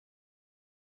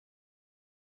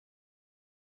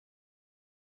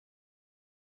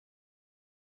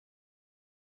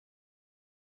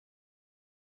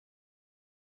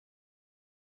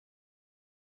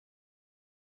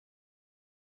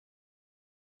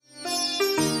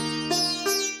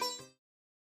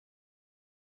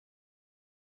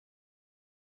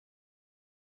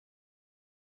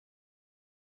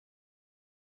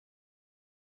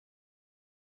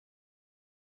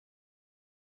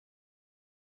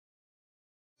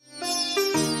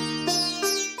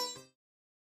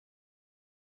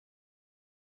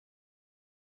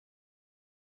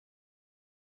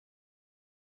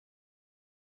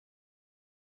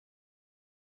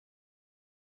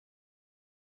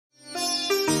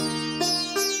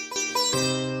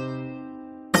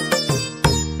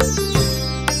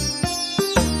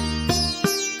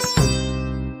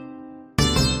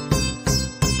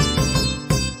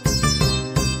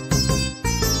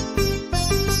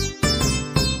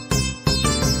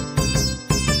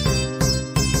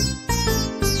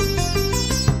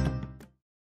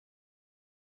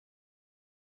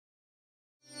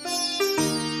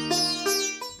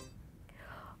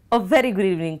A very good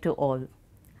evening to all.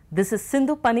 This is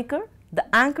Sindhu Panikar, the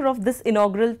anchor of this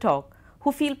inaugural talk,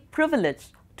 who feel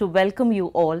privileged to welcome you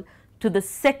all to the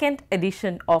second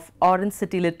edition of Orange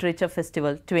City Literature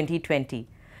Festival 2020,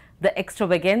 the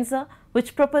extravaganza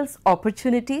which propels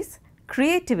opportunities,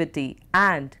 creativity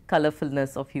and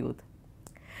colorfulness of youth.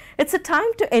 It's a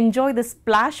time to enjoy the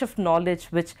splash of knowledge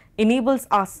which enables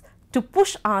us to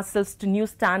push ourselves to new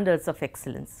standards of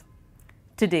excellence.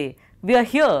 Today, we are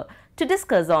here to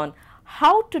discuss on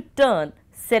how to turn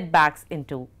setbacks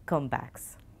into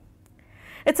comebacks.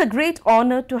 It's a great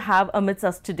honor to have amidst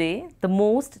us today the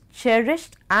most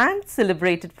cherished and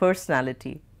celebrated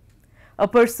personality, a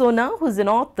persona who's an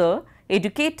author,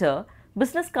 educator,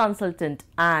 business consultant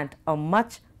and a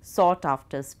much sought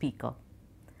after speaker.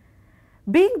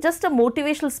 Being just a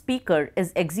motivational speaker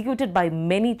is executed by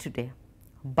many today,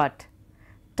 but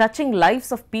touching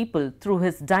lives of people through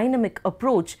his dynamic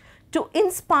approach to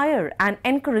inspire and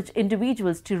encourage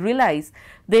individuals to realize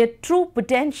their true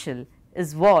potential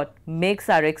is what makes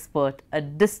our expert a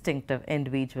distinctive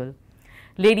individual.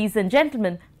 Ladies and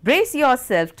gentlemen, brace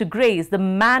yourself to grace the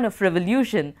man of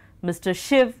revolution, Mr.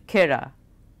 Shiv Khera.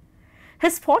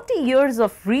 His 40 years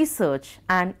of research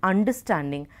and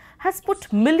understanding has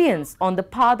put millions on the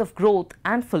path of growth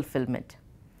and fulfillment.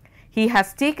 He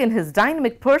has taken his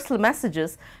dynamic personal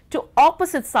messages to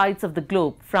opposite sides of the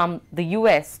globe, from the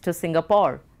US to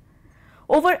Singapore.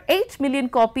 Over 8 million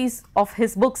copies of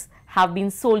his books have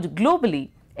been sold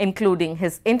globally, including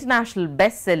his international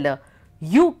bestseller,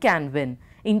 You Can Win,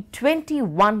 in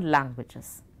 21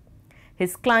 languages.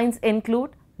 His clients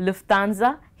include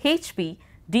Lufthansa, HP,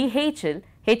 DHL,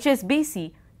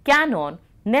 HSBC, Canon,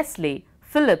 Nestle,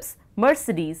 Philips,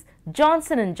 Mercedes,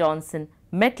 Johnson & Johnson,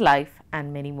 MetLife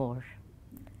and many more.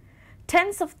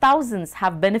 Tens of thousands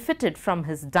have benefited from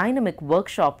his dynamic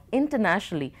workshop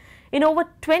internationally in over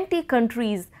 20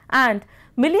 countries and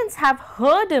millions have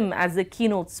heard him as a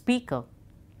keynote speaker.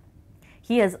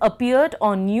 He has appeared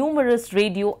on numerous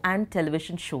radio and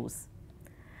television shows.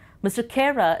 Mr.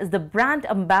 Khera is the brand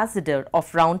ambassador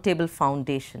of Roundtable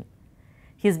Foundation.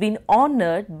 He has been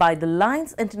honored by the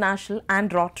Lions International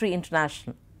and Rotary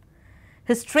International.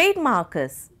 His trademark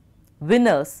is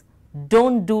winners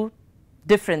don't do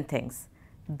different things,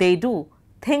 they do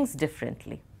things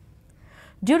differently.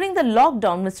 During the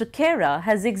lockdown, Mr. Khera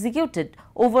has executed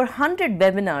over 100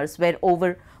 webinars where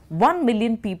over 1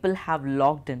 million people have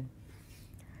logged in.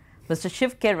 Mr.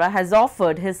 Shiv Khera has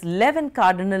offered his 11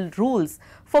 cardinal rules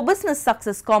for business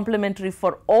success complimentary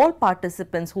for all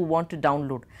participants who want to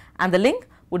download, and the link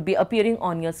would be appearing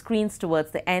on your screens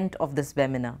towards the end of this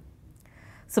webinar.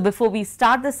 So before we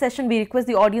start the session, we request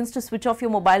the audience to switch off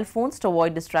your mobile phones to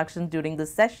avoid distractions during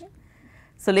this session.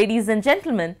 So ladies and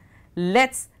gentlemen,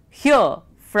 let's hear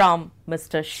from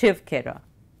Mr. Shiv Khera.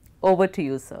 Over to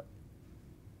you, sir.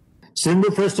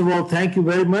 Sindhu, first of all, thank you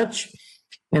very much.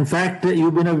 In fact,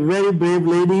 you've been a very brave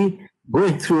lady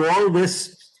going through all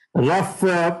this rough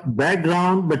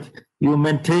background, but you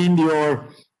maintained your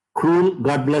cool.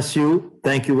 God bless you.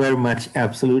 Thank you very much.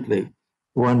 Absolutely.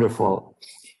 Wonderful.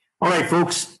 All right,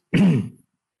 folks,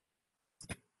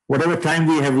 whatever time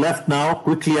we have left now,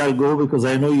 quickly I'll go because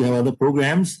I know you have other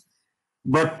programs.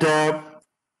 But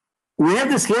we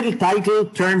have this little title,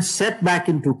 Turn Setback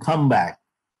into Comeback.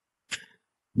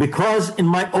 Because in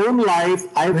my own life,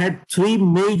 I've had 3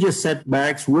 major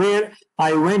setbacks where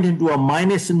I went into a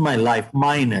minus in my life,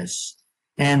 minus.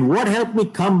 And what helped me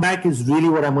come back is really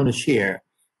what I'm going to share.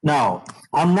 Now,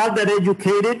 I'm not that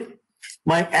educated.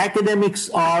 My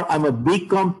academics are, I'm a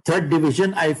BCom 3rd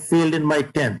division. I failed in my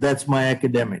 10th. That's my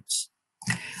academics.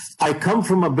 I come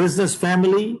from a business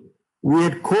family. We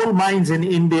had coal mines in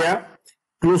India,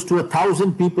 close to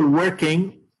 1,000 people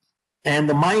working, and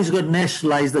the mines got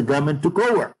nationalized. The government took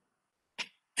over.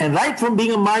 And right from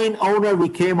being a mine owner, we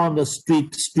came on the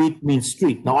street. Street means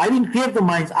street. Now, I didn't create the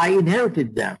mines. I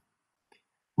inherited them.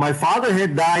 My father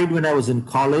had died when I was in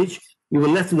college. We were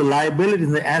left with the liabilities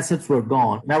and the assets were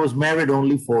gone. And I was married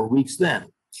only 4 weeks then.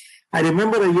 I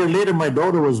remember a year later, my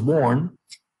daughter was born,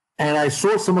 and I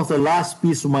sold some of the last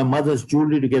piece of my mother's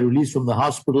jewelry to get released from the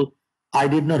hospital. I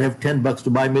did not have $10 to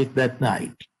buy milk that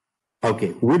night.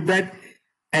 Okay, with that,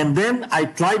 and then I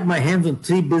tried my hands on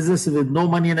 3 businesses with no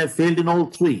money, and I failed in all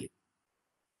 3.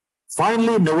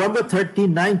 Finally, November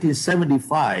 13,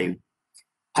 1975,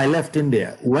 I left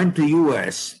India, went to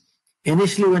US,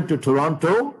 initially went to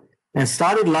Toronto, and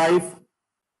started life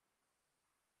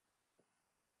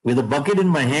with a bucket in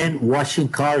my hand, washing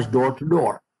cars door to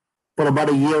door. For about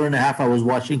a year and a half, I was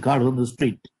washing cars on the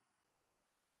street.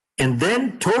 And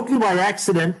then, totally by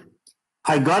accident,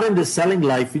 I got into selling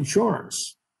life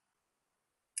insurance.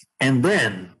 And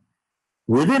then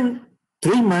Within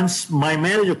 3 months, my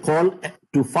manager called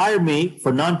to fire me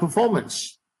for non-performance.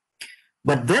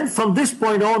 But then from this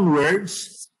point onwards,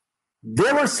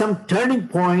 there were some turning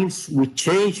points which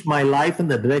changed my life and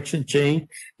the direction changed.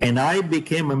 And I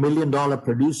became $1 million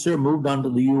producer, moved on to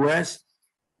the US,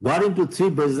 got into 3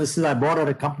 businesses. I bought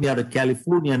out a company out of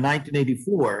California in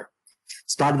 1984,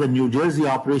 started a New Jersey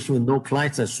operation with no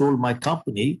clients. I sold my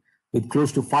company with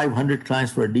close to 500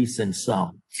 clients for a decent sum.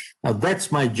 Now that's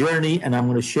my journey, and I'm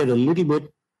going to share a little bit,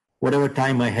 whatever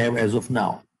time I have as of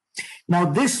now. Now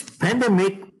this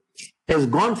pandemic has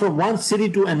gone from one city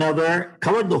to another,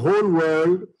 covered the whole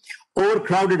world,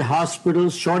 overcrowded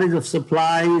hospitals, shortage of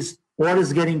supplies,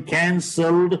 orders getting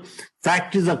canceled,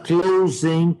 factories are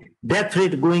closing, death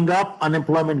rate going up,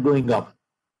 unemployment going up.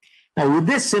 Now with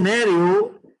this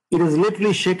scenario, it has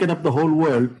literally shaken up the whole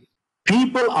world.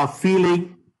 People are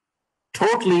feeling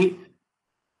totally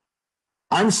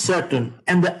uncertain,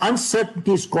 and the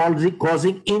uncertainty is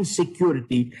causing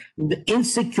insecurity. The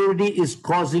insecurity is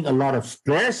causing a lot of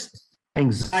stress,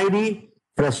 anxiety,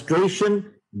 frustration,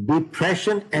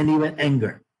 depression, and even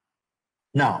anger.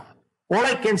 Now, all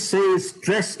I can say is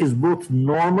stress is both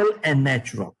normal and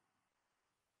natural.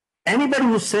 Anybody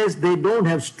who says they don't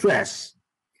have stress,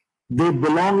 they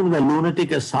belong in the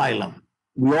lunatic asylum.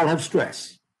 We all have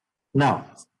stress. Now,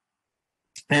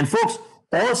 and folks,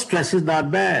 all stress is not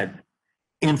bad.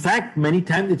 In fact, many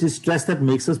times it is stress that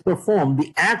makes us perform.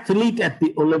 The athlete at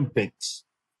the Olympics,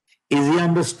 is he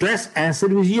under stress?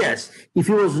 Answer is yes. If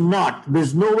he was not,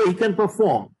 there's no way he can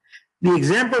perform. The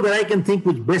example that I can think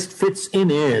which best fits in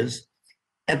is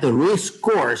at the race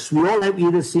course. We all have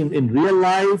either seen in real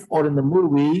life or in the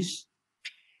movies,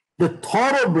 the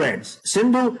thoroughbreds.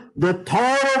 Sindhu, the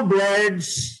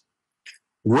thoroughbreds,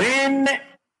 when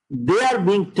they are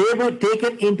being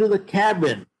taken into the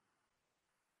cabin,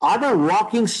 are they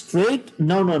walking straight?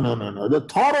 No. The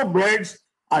thoroughbreds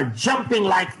are jumping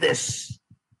like this.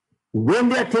 When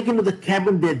they are taken to the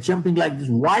cabin, they're jumping like this.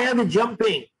 Why are they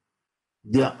jumping?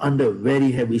 They are under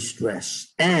very heavy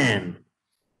stress. And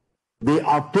they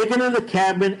are taken to the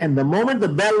cabin, and the moment the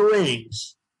bell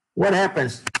rings, what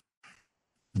happens?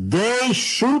 They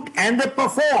shoot and they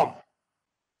perform.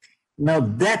 Now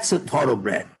that's a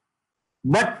thoroughbred.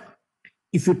 But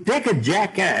if you take a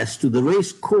jackass to the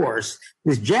race course,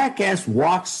 this jackass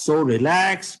walks so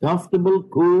relaxed, comfortable,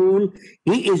 cool.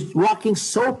 He is walking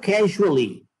so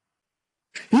casually.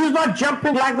 He's not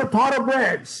jumping like the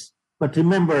thoroughbreds. But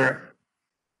remember,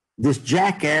 this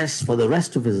jackass for the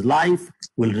rest of his life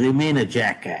will remain a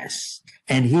jackass.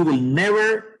 And he will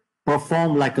never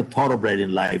perform like a thoroughbred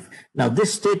in life. Now,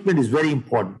 this statement is very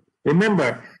important.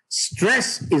 Remember,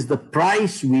 stress is the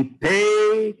price we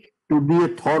pay to be a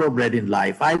thoroughbred in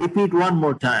life. I repeat one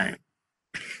more time.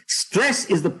 Stress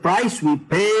is the price we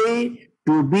pay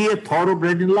to be a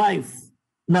thoroughbred in life.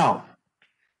 Now,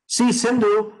 see,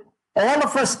 Sindhu, all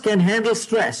of us can handle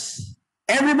stress.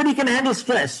 Everybody can handle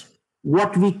stress.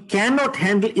 What we cannot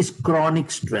handle is chronic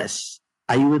stress.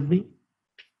 Are you with me?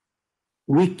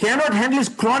 We cannot handle is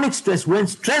chronic stress. When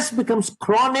stress becomes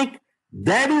chronic,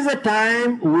 that is the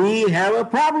time we have a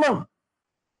problem.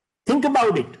 Think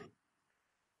about it.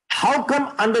 How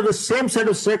come under the same set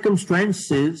of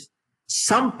circumstances,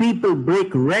 some people break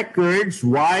records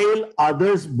while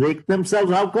others break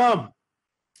themselves? How come?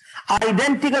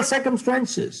 Identical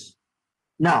circumstances.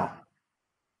 Now,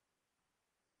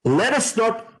 let us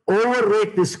not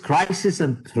overrate this crisis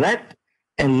and threat,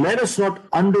 and let us not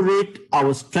underrate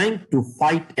our strength to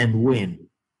fight and win.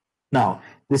 Now,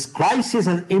 this crisis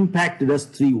has impacted us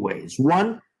 3 ways.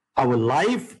 1, our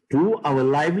life. 2, our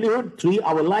livelihood. 3,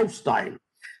 our lifestyle.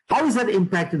 How has that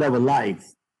impacted our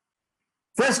life?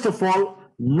 First of all,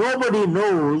 nobody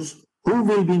knows who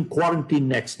will be in quarantine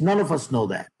next. None of us know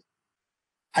that.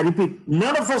 I repeat,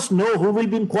 none of us know who will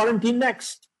be in quarantine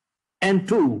next. And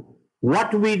 2,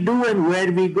 what we do and where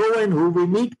we go and who we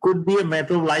meet could be a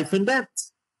matter of life and death.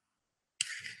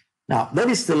 Now, that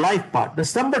is the life part. The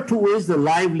number 2 is the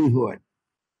livelihood.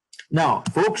 Now,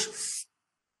 folks,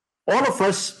 all of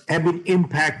us have been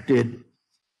impacted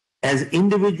as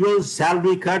individuals,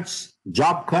 salary cuts,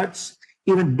 job cuts,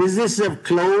 even businesses have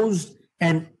closed.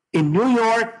 And in New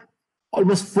York,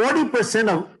 almost 40%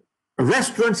 of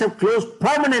restaurants have closed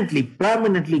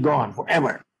permanently gone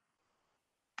forever.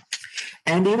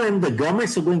 And even the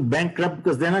governments are going bankrupt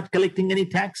because they're not collecting any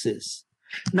taxes.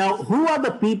 Now, who are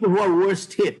the people who are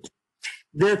worst hit?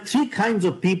 There are 3 kinds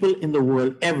of people in the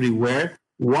world everywhere.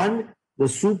 1, the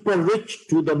super rich,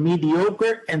 2, the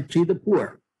mediocre, and 3, the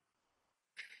poor.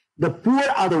 The poor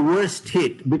are the worst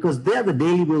hit because they are the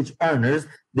daily wage earners.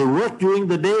 They work during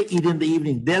the day, eat in the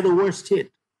evening. They're the worst hit.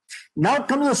 Now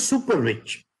comes the super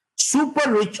rich.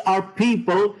 Super rich are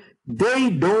people, they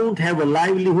don't have a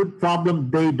livelihood problem,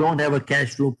 they don't have a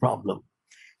cash flow problem.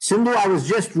 Sindhu, I was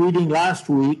just reading last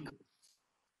week,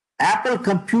 Apple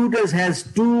Computers has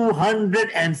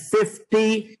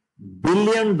 $250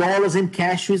 billion in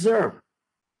cash reserve.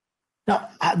 Now,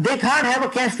 they can't have a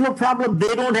cash flow problem.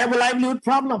 They don't have a livelihood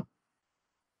problem.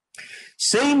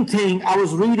 Same thing I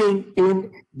was reading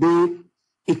in the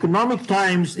Economic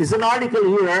Times is an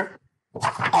article here.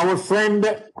 Our friend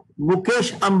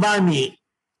Mukesh Ambani,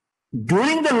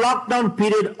 during the lockdown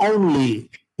period only,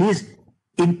 he's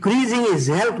increasing his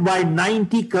health by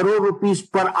 90 crore rupees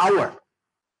per hour.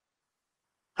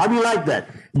 How do you like that?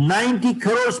 90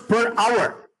 crores per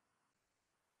hour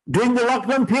during the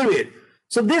lockdown period.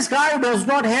 So this guy does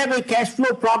not have a cash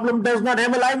flow problem, does not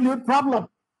have a livelihood problem.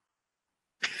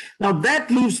 Now that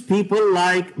leaves people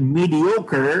like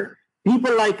mediocre,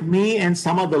 people like me and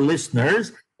some of the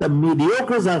listeners. The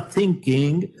mediocres are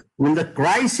thinking, will the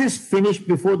crisis finish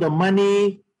before the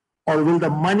money, or will the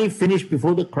money finish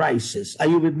before the crisis? Are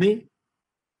you with me?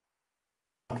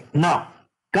 Now,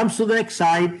 comes to the next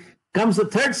side, comes the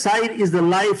third side is the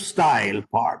lifestyle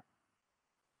part.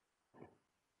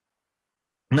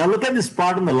 Now look at this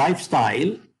part on the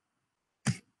lifestyle.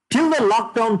 Till the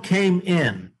lockdown came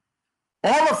in,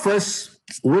 all of us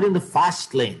were in the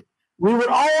fast lane. We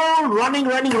were all running.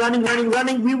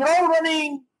 We were all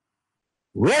running.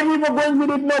 Where we were going, we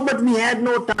didn't know, but we had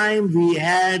no time. We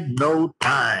had no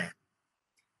time.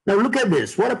 Now look at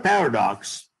this. What a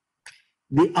paradox.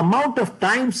 The amount of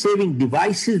time-saving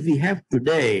devices we have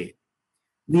today,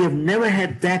 we have never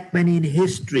had that many in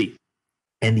history.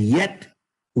 And yet,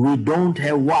 we don't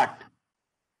have what?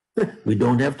 We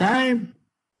don't have time.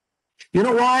 You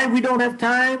know why we don't have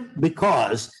time?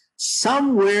 Because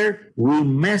somewhere we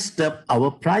messed up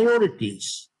our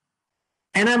priorities.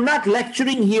 And I'm not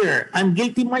lecturing here. I'm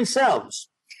guilty myself.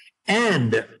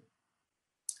 And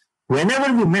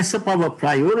whenever we mess up our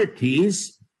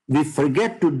priorities, we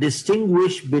forget to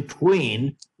distinguish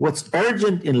between what's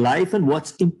urgent in life and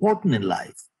what's important in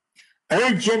life.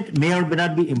 Urgent may or may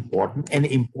not be important, and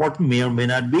important may or may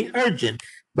not be urgent.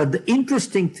 But the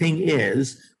interesting thing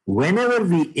is, whenever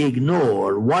we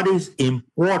ignore what is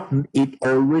important, it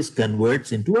always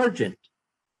converts into urgent.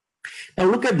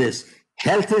 Now look at this.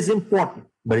 Health is important,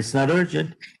 but it's not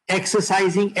urgent.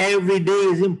 Exercising every day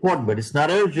is important, but it's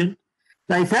not urgent.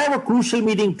 Now, if I have a crucial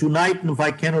meeting tonight and if I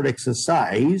cannot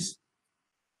exercise,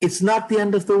 it's not the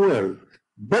end of the world.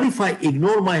 But if I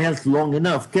ignore my health long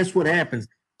enough, guess what happens?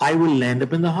 I will land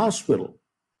up in the hospital.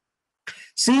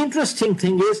 See, interesting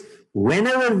thing is,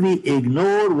 whenever we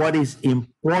ignore what is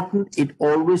important, it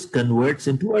always converts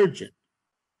into urgent.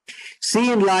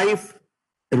 See, in life,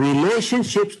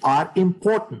 relationships are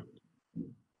important,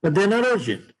 but they're not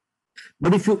urgent.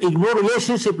 But if you ignore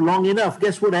relationship long enough,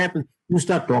 guess what happens? You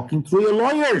start talking through your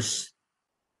lawyers.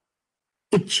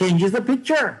 It changes the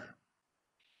picture.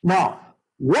 Now,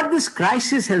 what this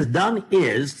crisis has done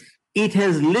is, it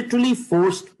has literally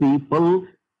forced people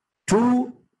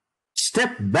to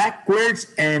step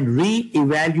backwards and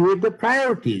reevaluate the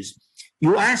priorities.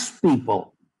 You ask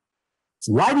people,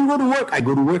 why do you go to work? I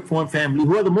go to work for my family.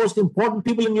 Who are the most important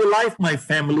people in your life? My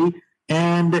family.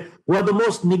 And who are the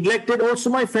most neglected? Also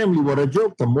my family. What a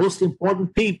joke. The most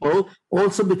important people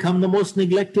also become the most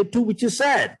neglected too, which is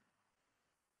sad.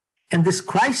 And this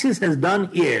crisis has done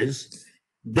is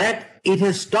that it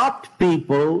has stopped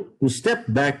people to step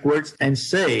backwards and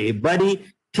say, buddy,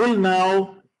 till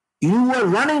now, you were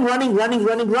running.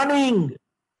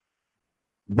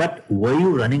 But were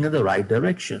you running in the right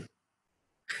direction?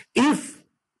 If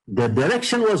the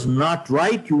direction was not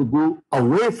right, you would go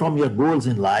away from your goals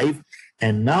in life.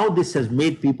 And now this has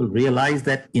made people realize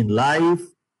that in life,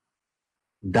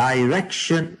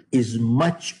 direction is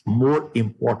much more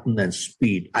important than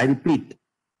speed. I repeat,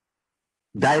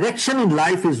 direction in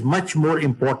life is much more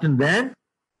important than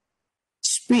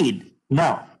speed.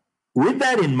 Now, with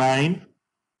that in mind,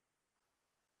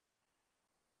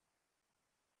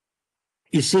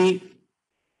 you see,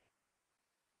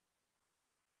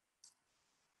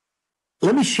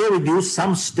 let me share with you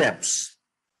some steps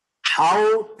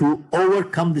how to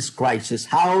overcome this crisis.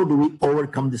 How do we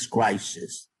overcome this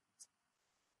crisis?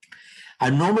 I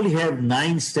normally have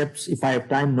 9 steps. If I have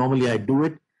time, normally I do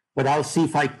it, but I'll see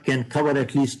if I can cover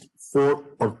at least 4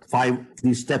 or 5 of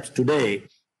these steps today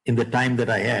in the time that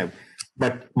I have.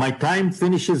 But my time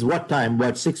finishes what time?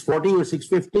 What, 6:40 or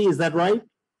 6:50? Is that right?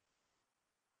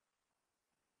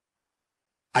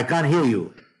 I can't hear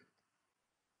you.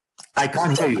 I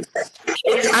can't hear you.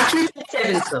 It's actually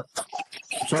 7, sir.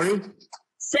 Sorry?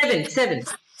 7.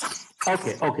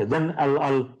 Okay. Then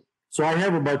I'll. So I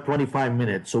have about 25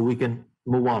 minutes, so we can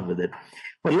move on with it.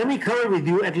 But let me cover with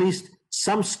you at least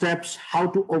some steps how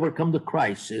to overcome the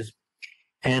crisis.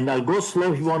 And I'll go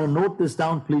slow. If you want to note this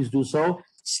down, please do so.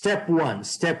 Step one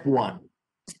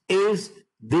is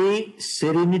the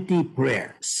serenity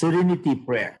prayer. Serenity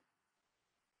prayer.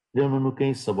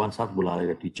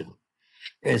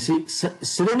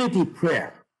 Serenity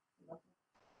prayer.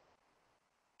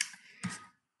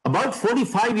 About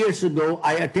 45 years ago,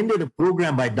 I attended a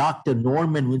program by Dr.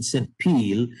 Norman Vincent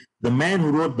Peale, the man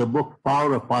who wrote the book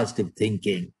Power of Positive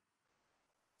Thinking.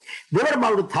 There were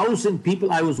about 1,000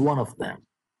 people. I was one of them.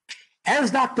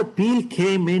 As Dr. Peale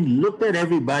came in, looked at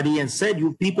everybody and said,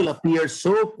 you people appear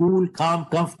so cool, calm,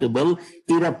 comfortable.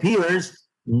 It appears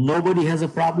nobody has a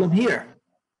problem here.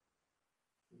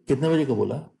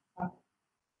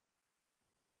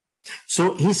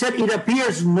 So he said, it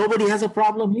appears nobody has a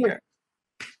problem here.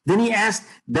 Then he asked,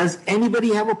 does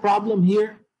anybody have a problem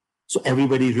here? So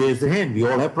everybody raised their hand. We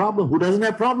all have problems. Who doesn't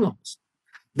have problems?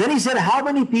 Then he said, how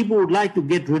many people would like to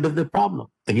get rid of the problem?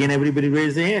 Again, everybody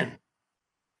raised their hand.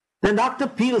 Then Dr.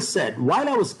 Peale said, while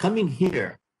I was coming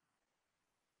here,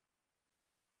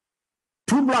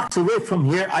 2 blocks away from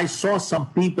here, I saw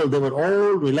some people. They were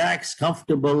all relaxed,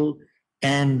 comfortable,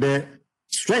 and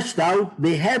stretched out.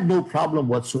 They had no problem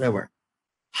whatsoever.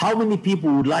 How many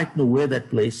people would like to know where that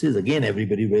place is? Again,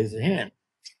 everybody raised their hand.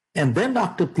 And then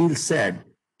Dr. Peale said,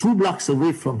 2 blocks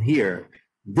away from here,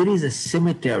 there is a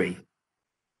cemetery.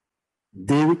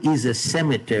 There is a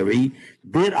cemetery.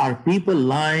 There are people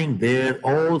lying there,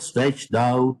 all stretched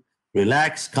out,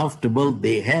 relaxed, comfortable.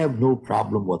 They have no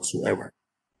problem whatsoever.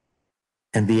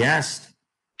 And they asked,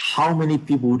 how many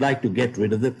people would like to get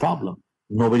rid of the problem?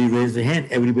 Nobody raised their hand.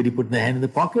 Everybody put their hand in the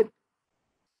pocket.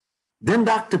 Then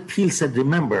Dr. Peale said,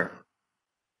 remember,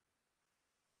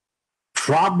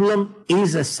 problem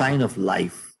is a sign of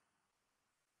life.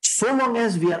 So long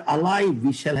as we are alive,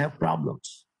 we shall have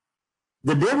problems.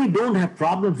 The day we don't have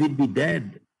problems, we'd be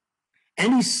dead.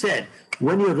 And he said,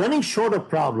 when you're running short of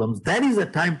problems, that is the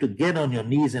time to get on your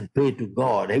knees and pray to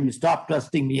God. Have you stopped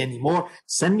trusting me anymore?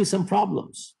 Send me some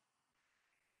problems.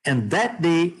 And that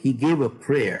day he gave a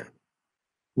prayer,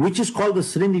 which is called the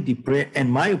Serenity Prayer.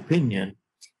 In my opinion,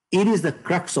 it is the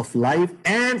crux of life.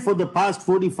 And for the past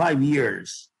 45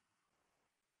 years,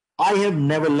 I have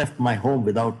never left my home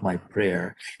without my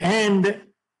prayer. And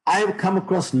I have come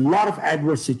across a lot of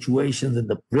adverse situations, and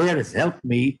the prayer has helped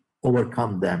me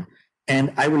overcome them.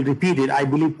 And I will repeat it. I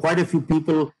believe quite a few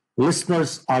people,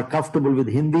 listeners, are comfortable with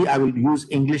Hindi. I will use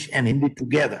English and Hindi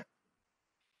together.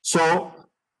 So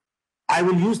I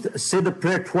will say the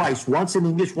prayer twice, once in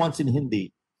English, once in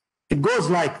Hindi. It goes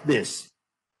like this.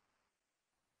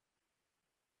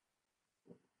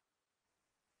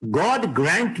 God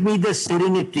grant me the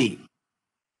serenity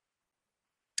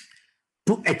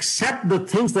to accept the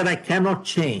things that I cannot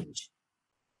change,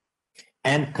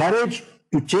 and courage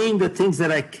to change the things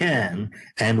that I can,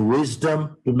 and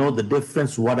wisdom to know the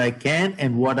difference what I can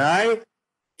and what I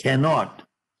cannot.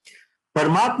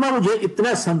 परमात्मा मुझे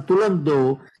इतना संतुलन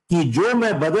दो कि जो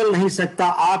मैं बदल नहीं सकता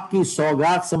आपकी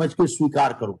सौगात समझ के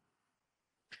स्वीकार करूं,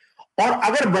 और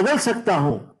अगर बदल सकता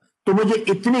हूं तो मुझे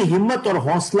इतनी हिम्मत और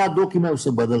हौसला दो कि मैं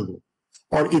उसे बदल दूं,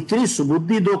 और इतनी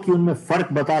सुबुद्धि दो कि उनमें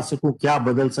फर्क बता सकूं, क्या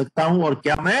बदल सकता हूं और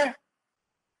क्या मैं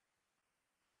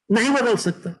नहीं बदल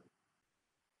सकता.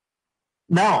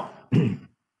 Now,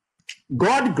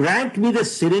 God grant me the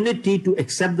serenity to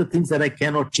accept the things that I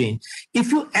cannot change.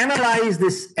 If you analyze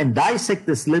this and dissect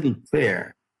this little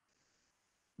prayer,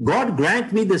 God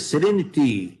grant me the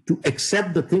serenity to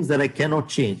accept the things that I cannot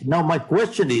change. Now, my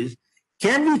question is,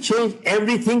 can we change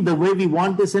everything the way we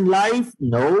want this in life?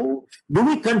 No. Do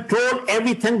we control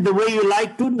everything the way you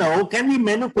like to? No. Can we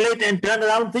manipulate and turn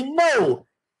around things? No.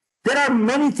 There are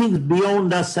many things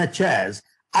beyond us, such as,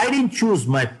 I didn't choose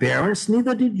my parents,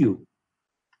 neither did you.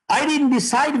 I didn't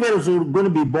decide where I was going to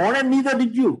be born, and neither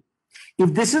did you.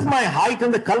 If this is my height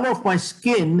and the color of my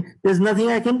skin, there's nothing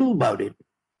I can do about it.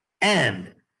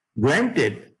 And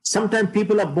granted, sometimes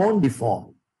people are born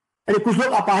deformed. अरे कुछ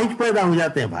लोग अपाहिज पैदा हो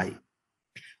जाते हैं भाई,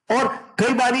 और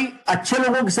कई बारी अच्छे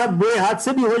लोगों के साथ बुरे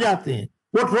हादसे भी हो जाते हैं.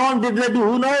 What wrong did they do?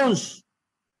 Who knows?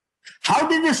 How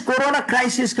did this corona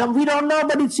crisis come? We don't know,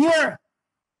 but it's here.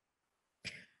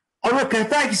 और वो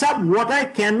कहता है कि साहब, what I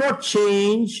cannot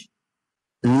change,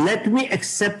 let me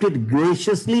accept it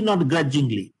graciously, not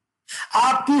grudgingly.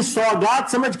 आपकी सौगात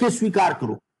समझ के स्वीकार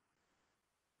करो.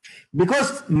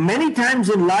 Because many times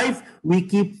in life, we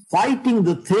keep fighting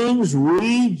the things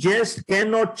we just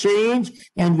cannot change,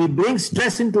 and we bring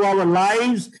stress into our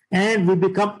lives, and we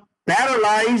become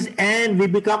paralyzed, and we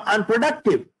become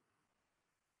unproductive.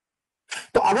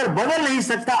 तो अगर बदल नहीं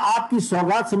सकता, आपकी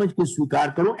सौगात समझ के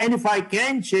स्वीकार करूं. And if I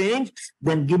can change,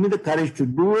 then give me the courage to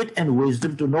do it and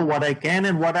wisdom to know what I can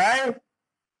and what I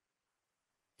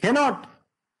can not.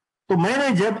 तो मैंने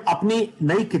जब अपनी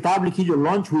नई किताब लिखी जो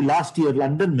लॉन्च हुई लास्ट ईयर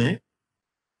लंदन में,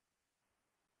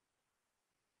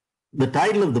 the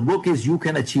title of the book is you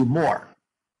can achieve more.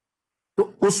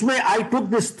 तो उसमें आई took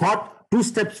this thought 2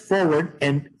 steps forward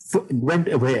and went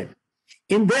ahead.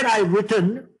 In there I've written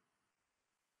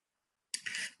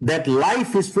that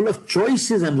life is full of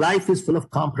choices and life is full of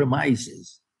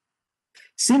compromises.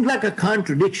 Seems like a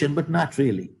contradiction, but not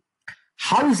really.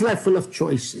 How is life full of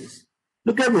choices?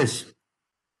 Look at this.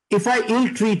 If I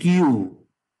ill-treat you,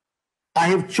 I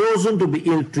have chosen to be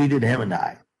ill-treated, haven't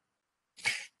I?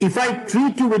 If I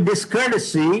treat you with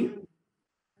discourtesy,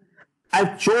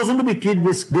 I've chosen to be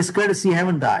treated with discourtesy,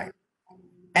 haven't I?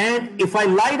 And if I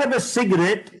light up a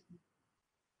cigarette,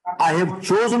 I have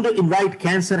chosen to invite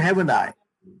cancer, haven't I?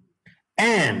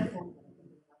 And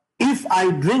if I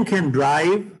drink and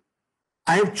drive,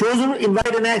 I have chosen to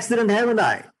invite an accident, haven't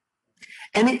I?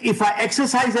 And if I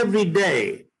exercise every day,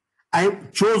 I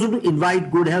have chosen to invite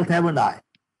good health, haven't I?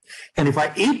 And if I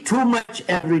eat too much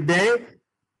every day,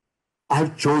 I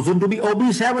have chosen to be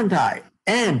obese, haven't I?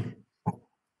 And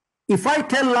if I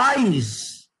tell lies,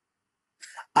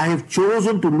 I have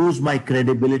chosen to lose my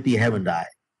credibility, haven't I?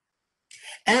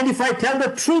 And if I tell the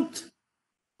truth,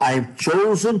 I have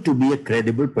chosen to be a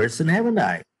credible person, haven't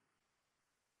I?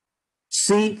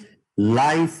 See,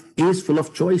 life is full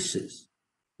of choices.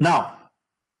 Now,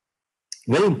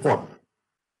 very important.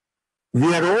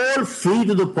 We are all free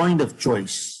to the point of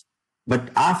choice. But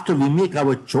after we make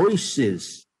our choices,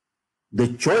 the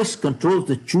choice controls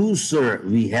the chooser.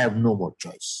 We have no more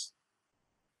choice.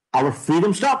 Our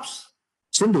freedom stops.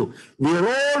 Sindhu, we are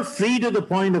all free to the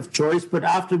point of choice, but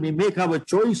after we make our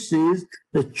choices,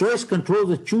 the choice controls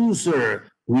the chooser.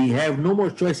 We have no more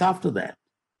choice after that.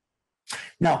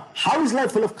 Now, how is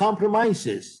life full of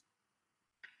compromises?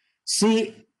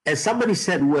 See, as somebody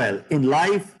said, well, in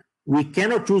life, we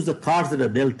cannot choose the cards that are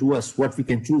dealt to us. What we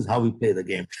can choose, how we play the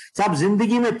game. साहब,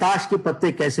 जिंदगी में ताश के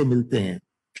पत्ते कैसे मिलते हैं,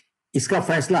 इसका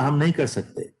फैसला हम नहीं कर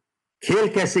सकते.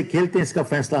 खेल कैसे खेलते हैं, इसका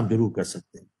फैसला हम जरूर कर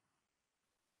सकते हैं.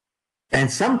 And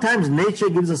sometimes nature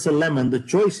gives us a lemon. The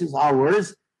choice is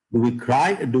ours. Do we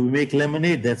cry or do we make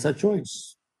lemonade? That's our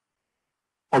choice.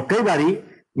 और कई बारी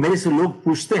मेरे से लोग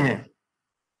पूछते हैं,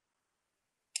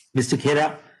 Mr. Khera,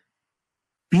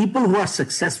 people who are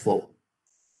successful,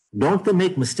 don't they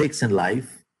make mistakes in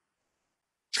life?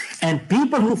 And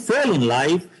people who fail in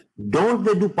life, don't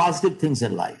they do positive things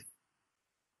in life?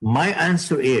 My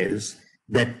answer is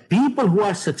that people who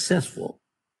are successful,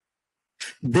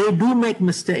 they do make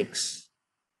mistakes.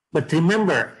 But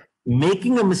remember,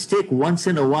 making a mistake once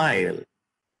in a while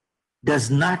does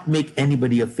not make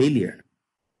anybody a failure.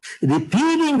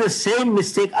 Repeating the same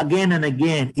mistake again and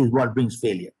again is what brings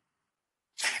failure.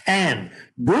 And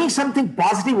doing something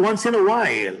positive once in a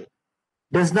while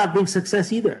does not bring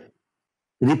success either.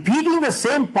 Repeating the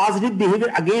same positive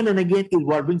behavior again and again is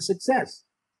what brings success.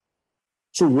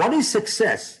 So what is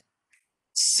success?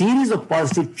 Series of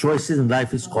positive choices in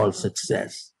life is called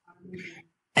success.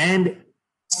 And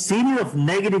series of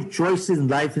negative choices in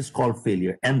life is called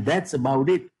failure. And that's about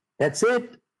it. That's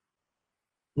it.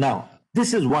 Now,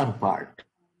 this is one part.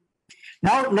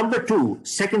 Now, number 2,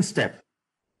 second step.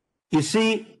 You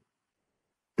see,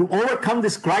 to overcome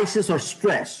this crisis or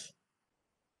stress,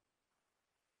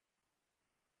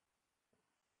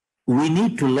 we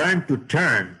need to learn to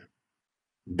turn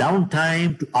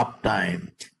downtime to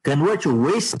uptime, convert your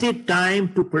wasted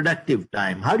time to productive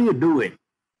time. How do you do it?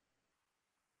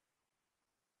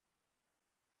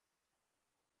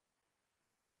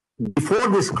 Before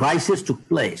this crisis took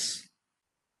place,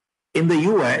 in the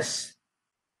US,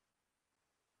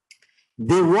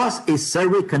 there was a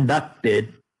survey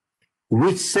conducted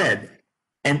which said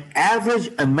an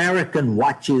average American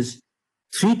watches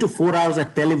 3 to 4 hours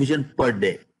of television per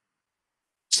day.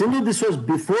 Simply, this was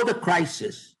before the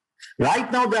crisis.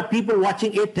 Right now, there are people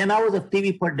watching 8-10 hours of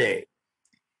TV per day.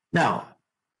 Now,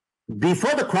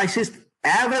 before the crisis,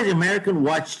 average American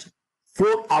watched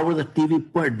 4 hours of TV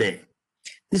per day.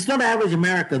 This is not average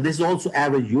American. This is also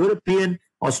average European,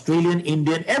 Australian,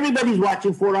 Indian. Everybody's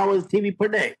watching 4 hours of TV per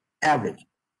day, average.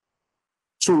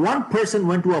 So one person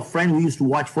went to a friend who used to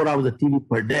watch 4 hours of TV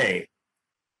per day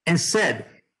and said,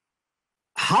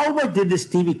 how much did this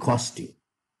TV cost you?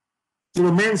 So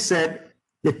the man said,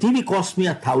 the TV cost me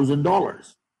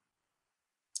 $1,000.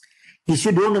 He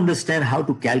said, you don't understand how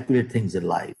to calculate things in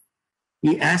life.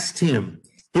 He asked him,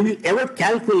 have you ever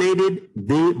calculated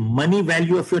the money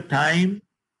value of your time?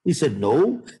 He said,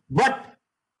 no, but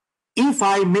If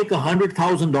I make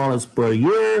 $100,000 per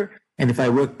year, and if I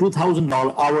work 2,000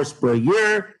 hours per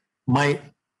year, my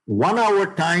 1 hour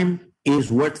time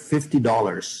is worth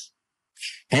 $50.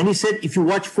 And he said, if you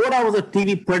watch 4 hours of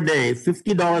TV per day,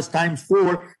 $50 times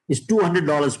 4 is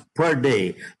 $200 per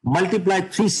day. Multiply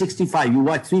 365, you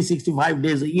watch 365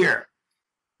 days a year.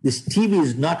 This TV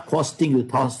is not costing you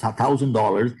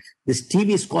 $1,000. This TV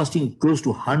is costing you close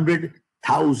to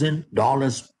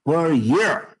 $100,000 per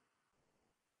year.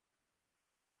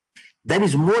 That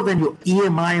is more than your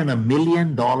EMI on $1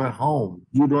 million home.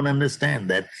 You don't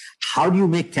understand that. How do you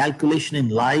make calculation in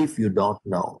life? You don't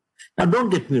know. Now,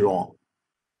 don't get me wrong.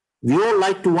 We all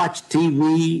like to watch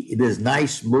TV. There's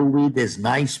nice movie. There's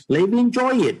nice play. We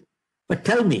enjoy it. But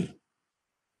tell me,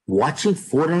 watching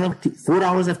 4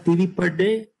 hours of TV per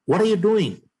day, what are you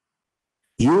doing?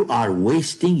 You are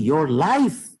wasting your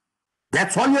life.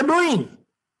 That's all you're doing.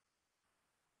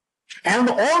 And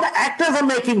all the actors are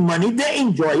making money. They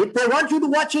enjoy it. They want you to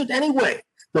watch it anyway.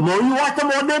 The more you watch, the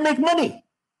more they make money.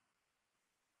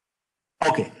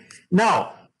 Okay.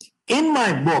 Now, in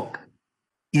my book,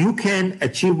 You Can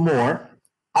Achieve More,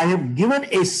 I have given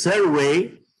a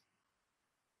survey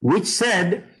which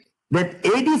said that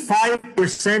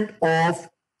 85% of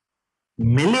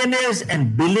millionaires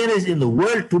and billionaires in the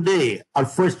world today are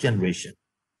first generation.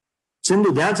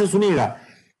 Sindhu, ध्यान से सुनिएगा.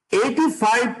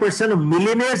 85% of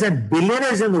millionaires and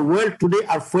billionaires in the world today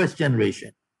are first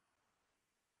generation.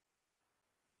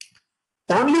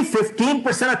 Only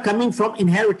 15% are coming from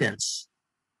inheritance.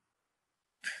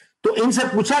 तो इनसे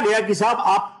पूछा गया कि साहब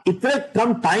आप इतने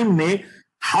कम टाइम में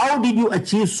how did you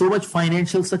achieve so much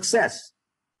financial success?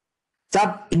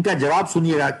 साहब इनका जवाब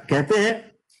सुनिएगा. कहते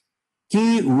हैं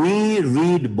कि we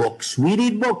read books. We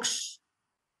read books.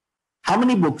 How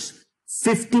many books?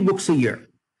 50 books a year.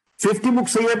 50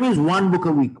 books a year means 1 book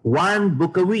a week. 1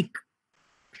 book a week.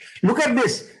 Look at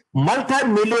this.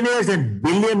 Multi-millionaires and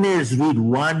billionaires read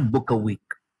 1 book a week.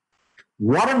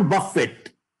 Warren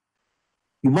Buffett,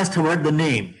 you must have heard the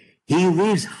name. He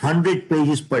reads 100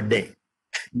 pages per day.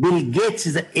 Bill Gates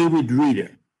is an avid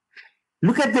reader.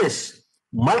 Look at this.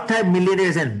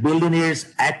 Multi-millionaires and billionaires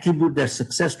attribute their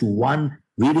success to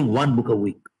reading 1 book a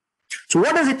week. So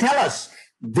what does it tell us?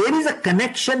 There is a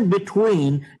connection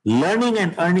between learning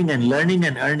and earning and learning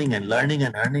and earning and learning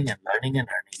and earning and learning and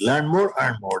earning. Learn more,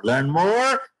 earn more, learn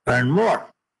more, earn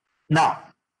more. Now,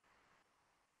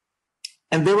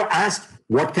 and they were asked,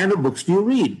 what kind of books do you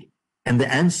read? And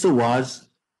the answer was,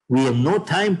 we have no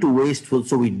time to waste,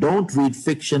 so we don't read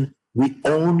fiction. We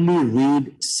only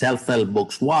read self-help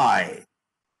books. Why?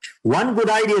 One good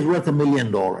idea is worth $1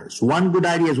 million. One good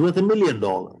idea is worth $1 million.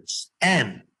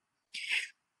 And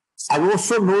I've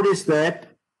also noticed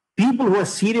that people who are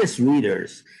serious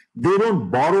readers, they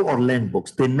don't borrow or lend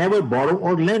books. They never borrow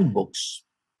or lend books.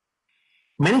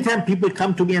 Many times people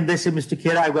come to me and they say, Mr.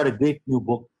 Khera, I've got a great new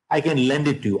book. I can lend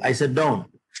it to you. I said, don't.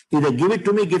 Either give it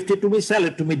to me, gift it to me, sell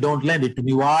it to me, don't lend it to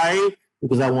me. Why?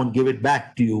 Because I won't give it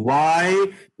back to you.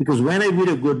 Why? Because when I read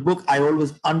a good book, I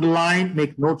always underline,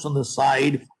 make notes on the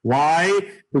side.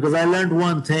 Why? Because I learned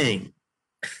one thing,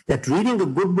 that reading a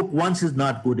good book once is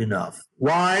not good enough.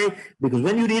 Why? Because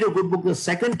when you read a good book the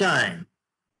second time,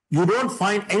 you don't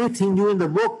find anything new in the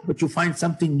book, but you find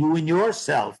something new in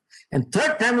yourself. And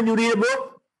third time when you read a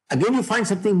book, again you find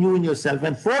something new in yourself.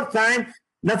 And fourth time,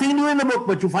 nothing new in the book,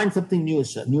 but you find something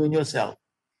new in yourself.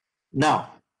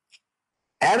 Now,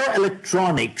 Arrow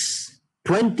Electronics,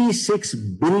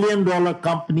 $26 billion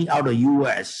company out of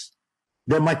US,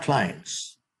 they're my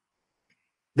clients.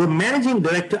 The managing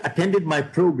director attended my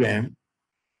program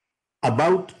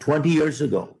about 20 years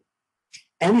ago.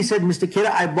 And he said, Mr.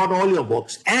 Khera, I bought all your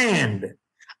books. And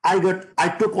I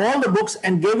took all the books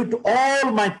and gave it to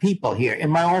all my people here in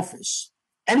my office.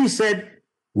 And he said,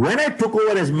 when I took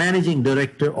over as managing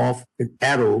director of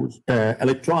Arrow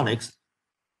Electronics,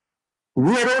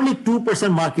 we had only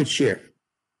 2% market share.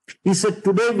 He said,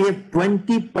 today we have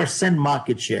 20%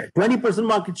 market share, 20%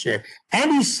 market share.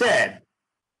 And he said,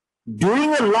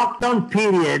 during a lockdown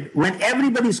period, when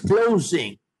everybody's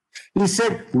closing, he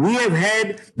said, we have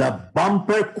had the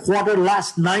bumper quarter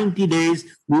last 90 days.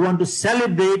 We want to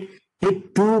celebrate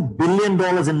hit $2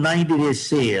 billion in 90 days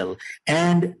sale.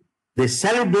 And they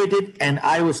celebrated, and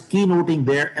I was keynoting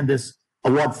there in this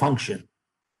award function.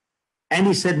 And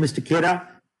he said, Mr. Khera,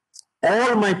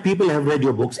 all my people have read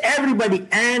your books, everybody.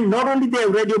 And not only they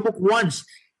have read your book once,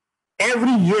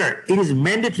 every year, it is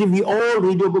mandatory. We all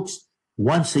read your books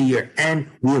once a year. And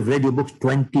we have read your books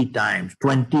 20 times,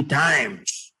 20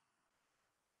 times.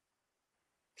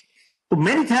 So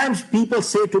many times people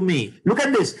say to me, look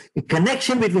at this, a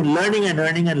connection between learning and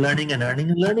earning and learning and earning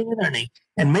and learning and earning.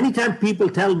 And many times people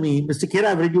tell me, Mr. Khera,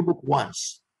 I've read your book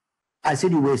once. I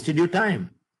said, you wasted your time.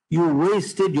 You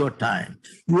wasted your time.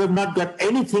 You have not got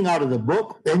anything out of the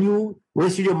book, then you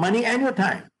wasted your money and your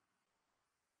time.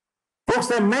 Folks,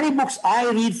 there are many books I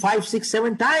read 5, 6,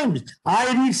 7 times.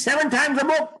 I read 7 times a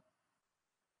book.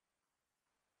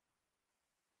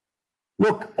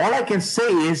 Look, all I can say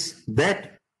is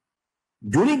that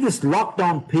during this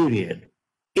lockdown period,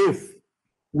 if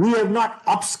we have not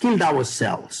upskilled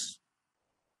ourselves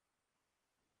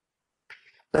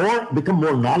or become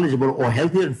more knowledgeable or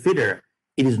healthier and fitter,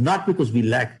 it is not because we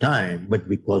lack time, but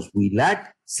because we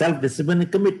lack self-discipline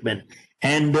and commitment.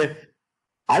 And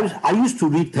I used to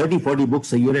read 30, 40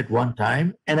 books a year at one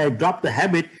time, and I dropped the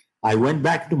habit. I went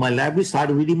back to my library,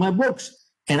 started reading my books.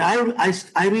 And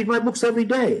I read my books every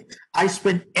day. I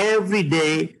spend every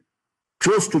day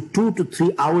close to 2 to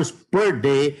 3 hours per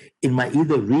day in my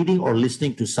either reading or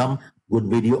listening to some good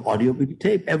video, audio video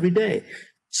tape every day.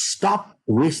 Stop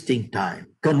wasting time.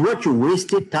 Convert your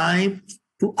wasted time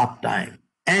to uptime.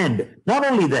 And not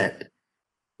only that,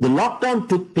 the lockdown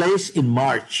took place in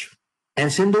March.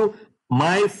 And Sindhu,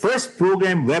 my first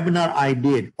program webinar I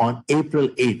did on April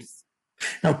 8th.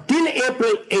 Now, till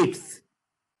April 8th,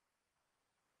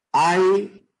 I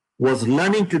was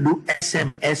learning to do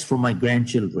SMS for my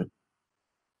grandchildren.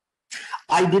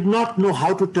 I did not know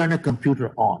how to turn a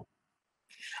computer on.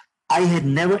 I had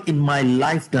never in my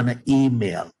life done an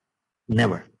email.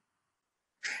 Never.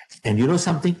 And you know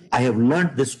something? I have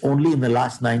learned this only in the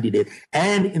last 90 days.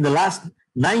 And in the last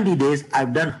 90 days,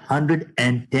 I've done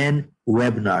 110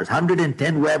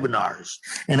 webinars.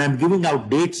 And I'm giving out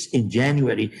dates in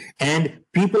January. And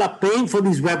people are paying for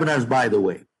these webinars, by the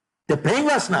way. They're paying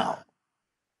us now.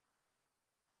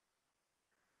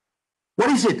 What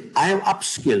is it? I have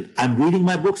upskilled. I'm reading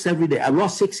my books every day. I've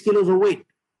lost 6 kilos of weight.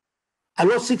 I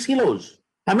lost 6 kilos.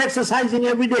 I'm exercising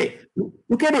every day.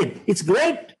 Look at it. It's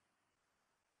great.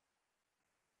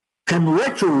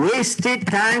 Convert your wasted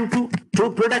time to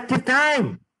productive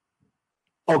time.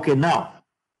 Okay, now,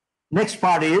 next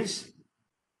part is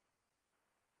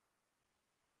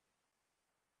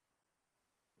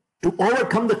to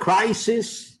overcome the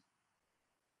crisis,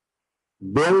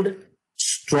 build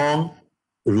strong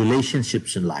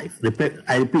relationships in life.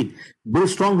 I repeat, build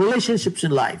strong relationships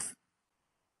in life.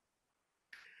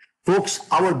 Folks,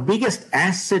 our biggest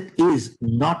asset is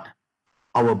not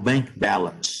our bank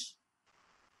balance.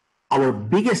 Our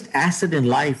biggest asset in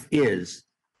life is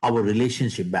our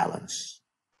relationship balance.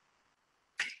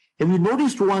 Have you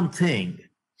noticed one thing?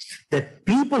 That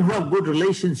people who have good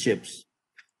relationships,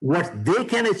 what they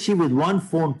can achieve with one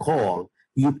phone call,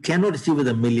 you cannot achieve with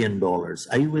 $1 million.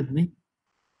 Are you with me?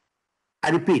 I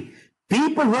repeat,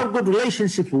 people who have good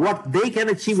relationships, what they can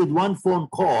achieve with one phone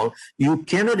call, you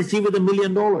cannot achieve with $1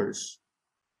 million.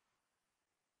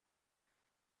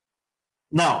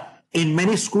 Now, in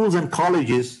many schools and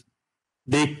colleges,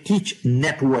 they teach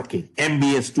networking.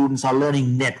 MBA students are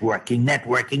learning networking.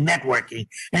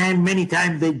 And many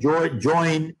times they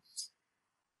join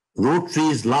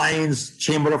Rotaries, Lions,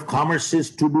 Chamber of Commerce's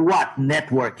to do what?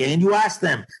 Networking. And you ask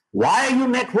them, why are you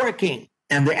networking?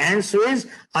 And the answer is,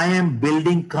 I am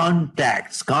building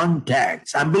contacts. I'm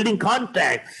building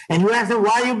contacts. And you ask them,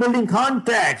 why are you building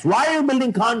contacts? Well,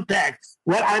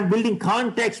 I'm building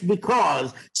contacts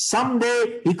because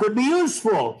someday he could be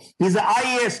useful. He's an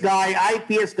IAS guy,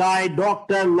 IPS guy,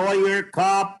 doctor, lawyer,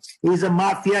 cop. He's a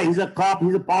mafia, he's a cop,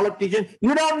 he's a politician.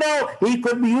 You don't know. He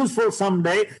could be useful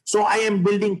someday. So I am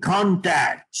building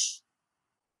contacts.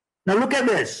 Now look at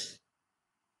this.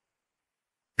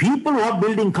 People who are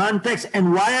building contacts,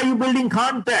 and why are you building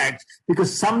contacts?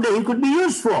 Because someday he could be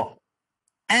useful.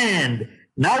 And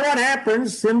now what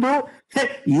happens, Sindhu?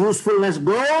 Usefulness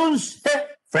goes,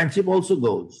 friendship also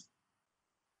goes.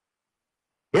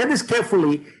 Hear this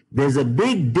carefully. There's a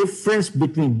big difference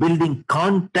between building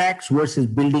contacts versus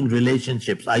building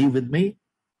relationships. Are you with me?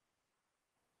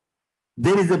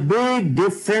 There is a big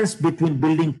difference between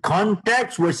building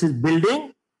contacts versus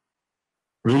building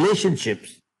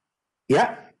relationships.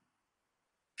 Yeah.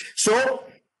 So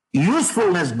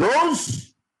usefulness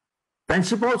goes,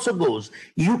 friendship also goes.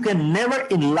 You can never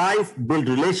in life build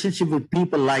relationship with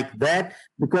people like that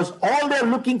because all they're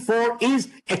looking for is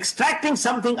extracting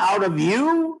something out of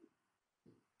you.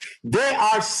 They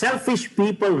are selfish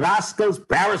people, rascals,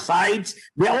 parasites.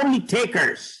 They're only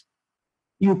takers.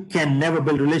 You can never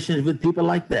build relationship with people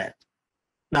like that.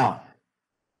 Now,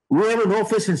 we have an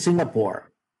office in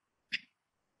Singapore.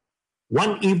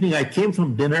 One evening I came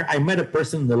from dinner. I met a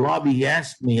person in the lobby. He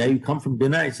asked me, "Are you come from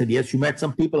dinner?" I said, "Yes." "You met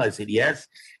some people?" I said, "Yes."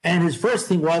 And his first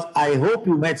thing was, "I hope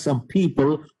you met some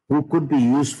people who could be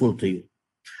useful to you."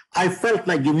 I felt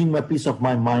like giving him a piece of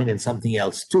my mind and something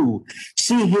else too.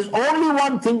 See, his only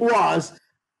one thing was,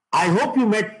 "I hope you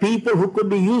met people who could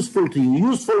be useful to you."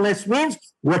 Usefulness means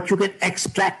what you can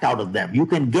extract out of them. You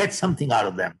can get something out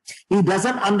of them. He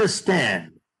doesn't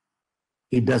understand.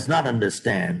 He does not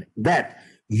understand that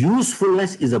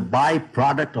usefulness is a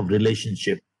byproduct of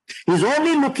relationship. He's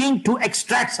only looking to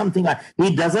extract something out.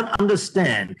 He doesn't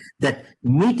understand that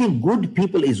meeting good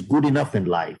people is good enough in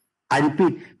life. I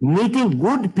repeat, meeting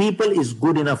good people is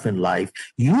good enough in life.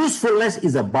 Usefulness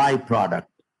is a byproduct.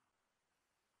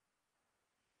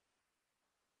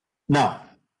 Now,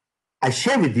 I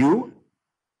share with you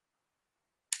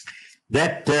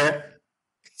that,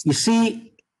 you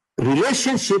see,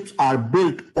 relationships are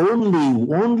built only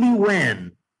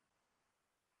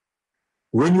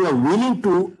when you are willing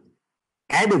to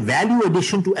add a value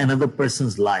addition to another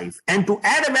person's life. And to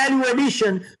add a value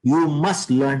addition, you must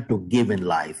learn to give in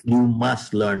life. You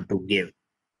must learn to give.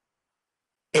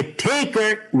 A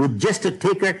taker, with just a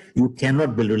taker, you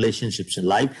cannot build relationships in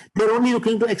life. They're only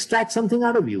looking to extract something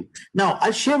out of you. Now,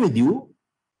 I'll share with you,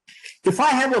 if I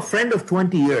have a friend of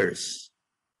 20 years,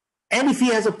 and if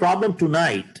he has a problem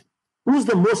tonight, who's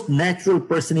the most natural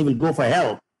person he will go for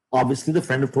help? Obviously, the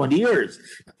friend of 20 years.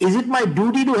 Is it my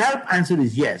duty to help? Answer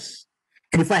is yes.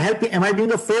 And if I help him, am I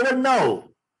doing a favor?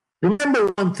 No.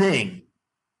 Remember one thing.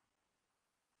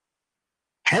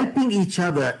 Helping each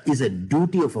other is a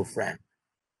duty of a friend.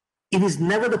 It is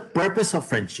never the purpose of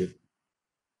friendship.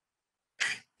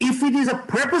 If it is a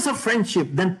purpose of friendship,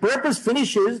 then purpose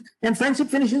finishes and friendship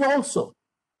finishes also.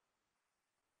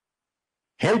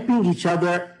 Helping each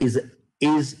other is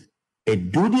a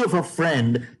duty of a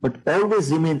friend, but always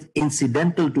remains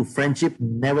incidental to friendship,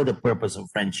 never the purpose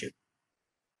of friendship.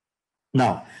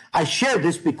 Now, I share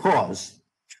this because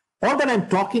all that I'm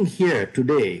talking here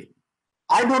today,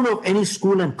 I don't know of any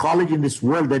school and college in this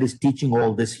world that is teaching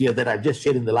all this here that I've just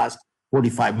shared in the last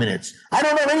 45 minutes. I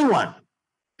don't know of anyone.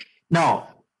 Now,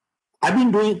 I've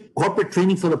been doing corporate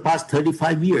training for the past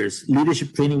 35 years,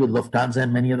 leadership training with Lufthansa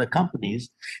and many other companies.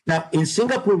 Now, in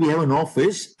Singapore, we have an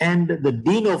office, and the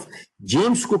dean of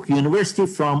James Cook University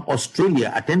from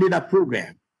Australia attended our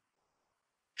program.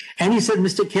 And he said,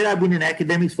 "Mr. Khera, I've been in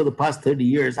academics for the past 30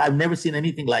 years. I've never seen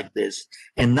anything like this.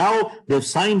 And now they've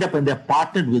signed up and they're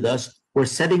partnered with us. We're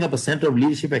setting up a center of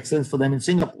leadership excellence for them in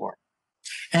Singapore.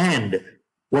 And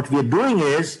what we're doing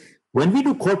is, when we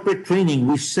do corporate training,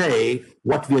 we say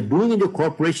what we are doing in your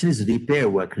corporation is repair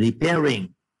work,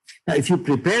 repairing. Now, if you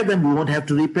prepare them, you won't have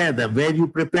to repair them. Where do you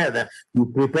prepare them? You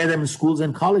prepare them in schools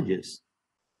and colleges.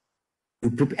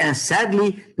 And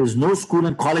sadly, there's no school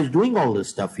and college doing all this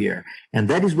stuff here. And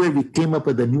that is where we came up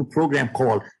with a new program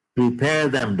called Prepare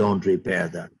Them, Don't Repair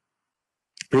Them.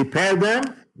 Prepare them,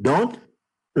 don't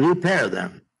repair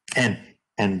them. And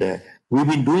we've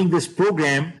been doing this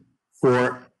program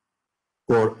for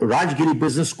Rajgiri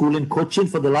Business School in Cochin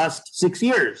for the last 6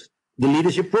 years, the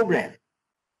leadership program.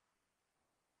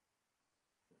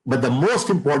 But the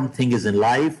most important thing is in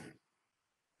life,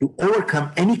 to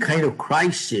overcome any kind of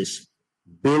crisis,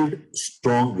 build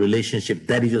strong relationship.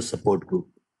 That is your support group.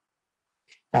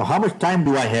 Now, how much time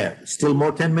do I have? Still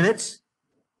more 10 minutes?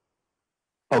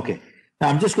 Okay. Now,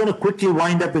 I'm just going to quickly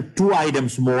wind up with 2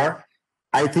 items more.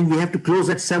 I think we have to close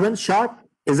at 7 sharp.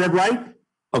 Is that right?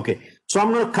 Okay. So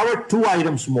I'm going to cover 2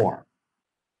 items more.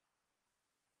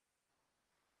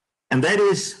 And that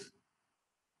is,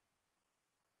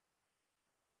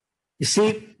 you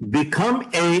see, become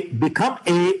a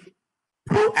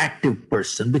proactive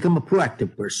person. Become a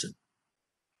proactive person.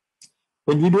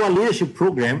 When we do our leadership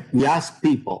program, we ask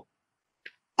people,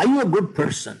 are you a good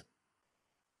person?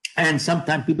 And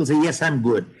sometimes people say, yes, I'm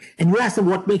good. And you ask them,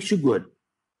 what makes you good?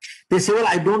 They say, well,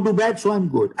 I don't do bad, so I'm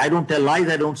good. I don't tell lies,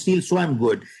 I don't steal, so I'm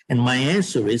good. And my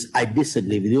answer is, I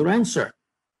disagree with your answer.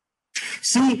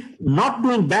 See, not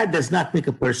doing bad does not make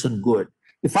a person good.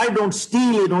 If I don't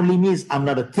steal, it only means I'm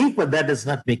not a thief, but that does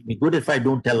not make me good. If I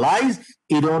don't tell lies,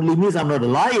 it only means I'm not a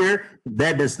liar.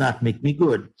 That does not make me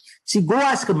good. See, go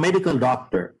ask a medical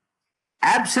doctor.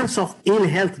 Absence of ill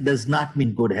health does not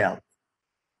mean good health.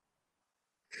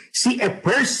 See, a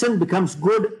person becomes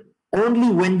good only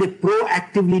when they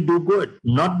proactively do good.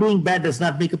 Not doing bad does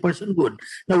not make a person good.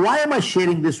 Now, why am I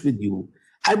sharing this with you?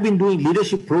 I've been doing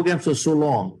leadership programs for so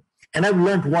long, and I've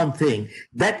learned one thing,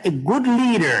 that a good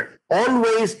leader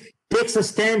always takes a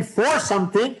stand for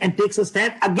something and takes a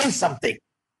stand against something.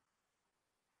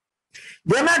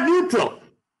 They're not neutral.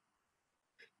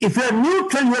 If you're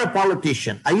neutral, you're a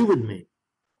politician. Are you with me?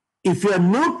 If you're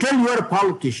neutral, you're a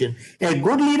politician. A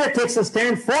good leader takes a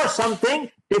stand for something,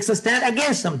 takes a stand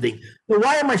against something. Now,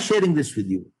 why am I sharing this with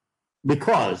you?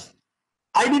 Because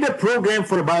I did a program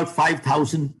for about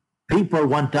 5,000 people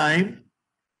one time,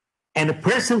 and a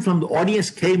person from the audience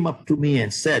came up to me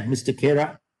and said, Mr.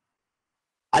 Khera,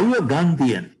 are you a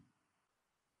Gandhian?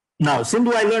 Now,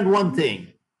 Sindhu, I learned one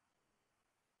thing.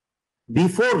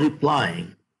 Before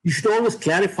replying, you should always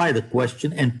clarify the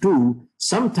question. And two,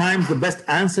 sometimes the best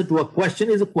answer to a question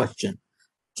is a question.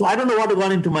 So I don't know what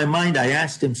got into my mind. I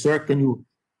asked him, sir, can you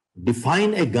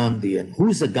define a Gandhian? Who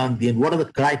is a Gandhian? What are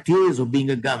the criteria of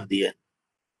being a Gandhian?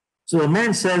 So the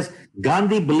man says,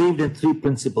 Gandhi believed in three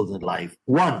principles in life.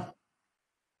 One,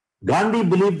 Gandhi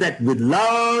believed that with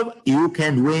love, you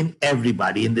can win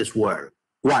everybody in this world.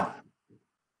 One.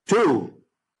 Two,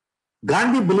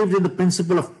 Gandhi believed in the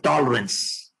principle of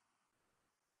tolerance.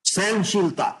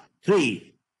 Sahanshilta.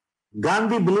 Three,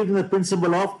 Gandhi believed in the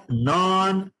principle of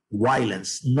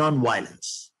non-violence.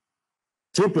 Non-violence.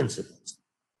 Three principles.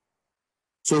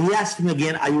 So he asked me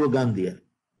again, are you a Gandhian?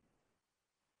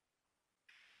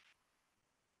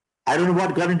 I don't know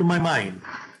what got into my mind.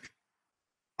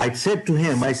 I said to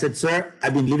him, I said, sir,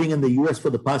 I've been living in the US for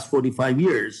the past 45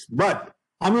 years, but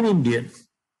I'm an Indian.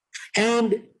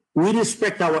 And we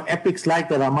respect our epics like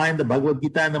the Ramayana, the Bhagavad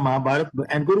Gita, and the Mahabharata,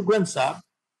 and Guru Granth Sahib.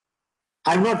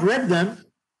 I've not read them,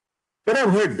 but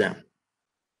I've heard them.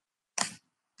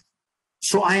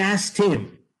 So I asked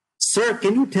him, sir,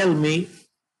 can you tell me,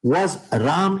 was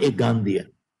Ram a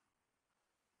Gandhian?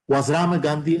 Was Ram a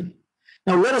Gandhian?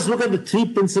 Now let us look at the three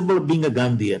principles of being a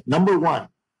Gandhian. Number one,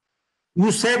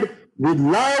 you said with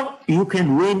love you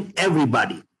can win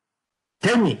everybody.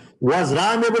 Tell me, was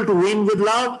Ram able to win with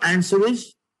love? Answer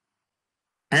is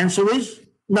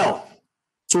no.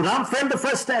 So Ram failed the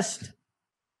first test.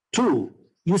 Two,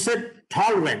 you said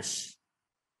tolerance.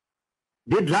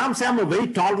 Did Ram say, I'm a very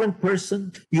tolerant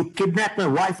person? You kidnap my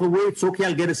wife away, it's okay,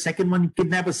 I'll get a second one. You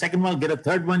kidnap a second one, I'll get a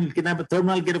third one. You kidnap a third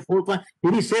one, I'll get a fourth one.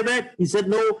 Did he say that? He said,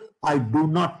 no, I do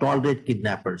not tolerate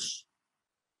kidnappers.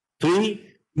 Three,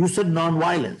 you said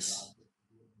non-violence.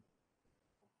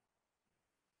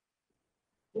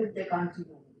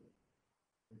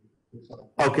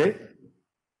 Okay.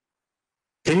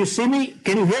 Can you see me?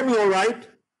 Can you hear me all right?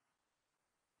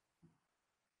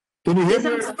 Can you hear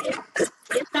me?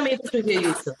 Yes, I'm able to hear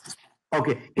you, sir.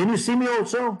 Okay. Can you see me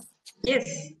also?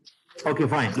 Yes. Okay,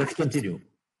 fine. Let's continue.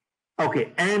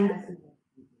 Okay. And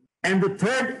the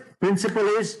third principle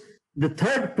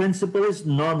is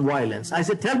non-violence. I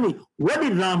said, tell me, what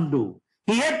did Ram do?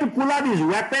 He had to pull out his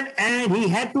weapon and he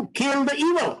had to kill the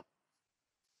evil.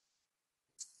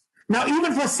 Now,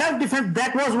 even for self-defense,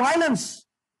 that was violence.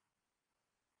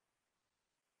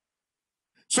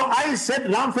 So I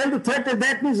said, Ram failed the third test.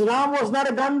 That means Ram was not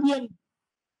a Gandhian.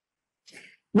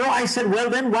 No, I said, well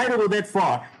then, why go that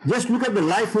far? Just look at the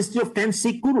life history of 10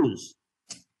 Sikh Gurus.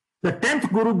 The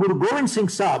 10th Guru, Guru Gobind Singh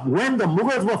Sahib, when the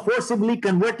Mughals were forcibly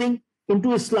converting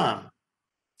into Islam,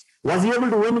 was he able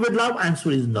to win with love?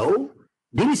 Answer is no.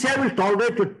 Did he say, I will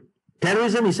tolerate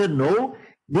terrorism? He said no.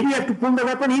 Did he have to pull the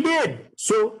weapon? He did.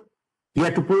 So he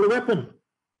had to pull the weapon.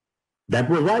 That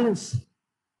was violence.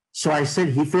 So I said,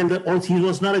 he failed. Also, he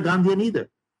was not a Gandhian either.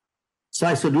 So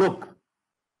I said, look,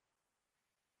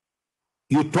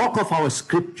 you talk of our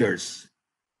scriptures.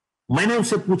 मैंने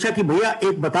उनसे पूछा कि भैया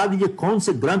एक बता दीजिए कौन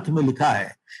से ग्रंथ में लिखा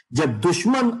है जब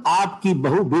दुश्मन आपकी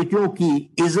बहु बेटियों की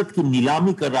इज्जत की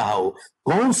नीलामी कर रहा हो,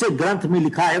 कौन से ग्रंथ में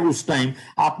लिखा है उस टाइम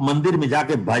आप मंदिर में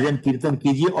जाकर भजन कीर्तन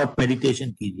कीजिए और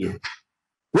मेडिटेशन कीजिए?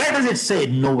 Where does it say?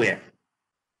 Nowhere.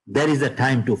 There is a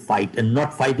time to fight, and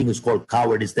not fighting is called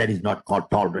cowardice. That is not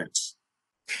called tolerance.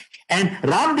 And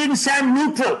Ram didn't stand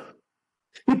neutral.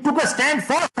 He took a stand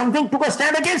for something, took a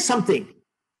stand against something.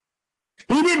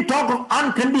 He didn't talk of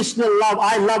unconditional love.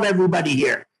 I love everybody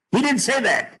here. He didn't say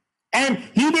that. And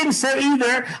he didn't say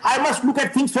either, I must look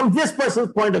at things from this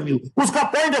person's point of view.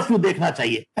 Uska point of view dekhna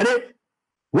chahiye. Arey,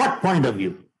 what point of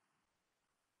view?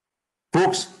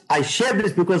 Folks, I share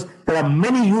this because there are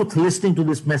many youth listening to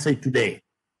this message today.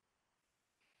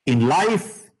 In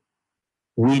life,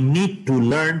 we need to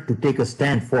learn to take a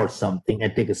stand for something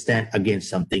and take a stand against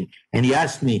something. And he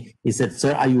asked me, he said,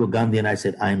 sir, are you a Gandhian? I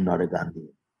said, I am not a Gandhian.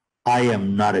 I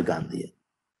am not a Gandhian.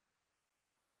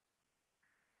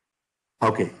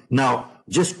 Okay, now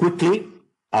just quickly,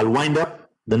 I'll wind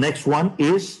up. The next one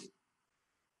is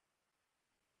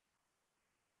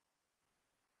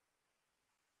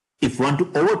if you want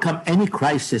to overcome any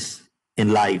crisis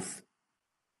in life,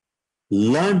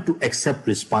 learn to accept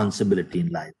responsibility in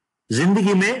life.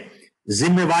 जिंदगी में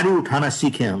जिम्मेवारी उठाना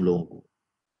सीखें हम लोगों को.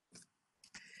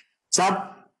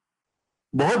 साहब,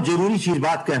 बहुत जरूरी चीज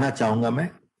बात कहना चाहूंगा मैं.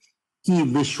 कि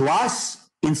विश्वास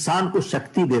इंसान को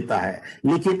शक्ति देता है,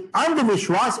 लेकिन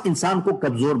अंधविश्वास इंसान को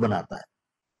कमजोर बनाता है.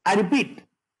 I repeat,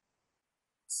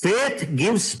 faith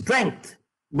gives strength,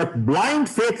 but blind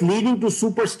faith leading to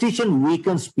superstition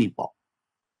weakens people.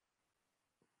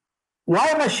 Why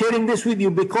am I sharing this with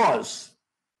you? Because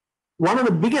one of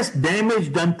the biggest damage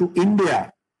done to India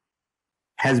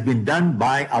has been done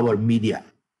by our media.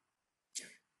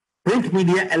 Print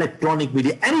media, electronic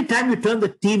media. Anytime you turn the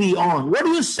TV on, what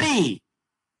do you see?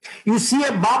 You see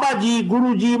a Babaji,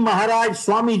 Guruji, Maharaj,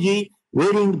 Swamiji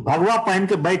wearing भगवा पहन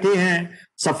के बैठे हैं,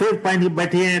 सफेद पहन के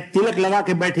बैठे हैं, तिलक लगा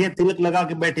के बैठे हैं, तिलक लगा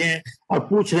के बैठे हैं और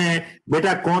पूछ रहे हैं,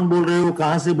 बेटा कौन बोल रहे हो,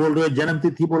 कहां से बोल रहे हो, जन्म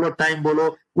तिथि बोलो, टाइम बोलो.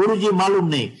 गुरुजी मालूम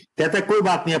नहीं. कहता है कोई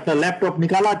बात नहीं, अपना लैपटॉप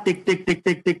निकाला, टिक टिक टिक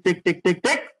टिक टिक टिक टिक टिक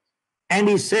टिक, एंड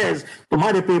ही सेज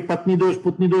तुम्हारे पे पत्नी दोष,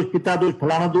 पुतनी दोष, पिता दोष,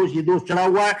 फलाना दोष, ये दोष चढ़ा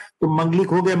हुआ है, तुम मंगलिक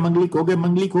हो गए, मंगलिक हो गए,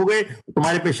 मंगलिक हो गए,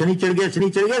 तुम्हारे पे शनि चढ़ गया, शनि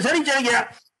चढ़ गया, शनि चढ़ गया.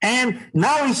 एंड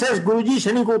नाउ ही सेज गुरुजी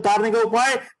शनि को उतारने का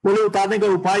उपाय, बोले उतारने का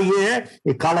उपाय ये है,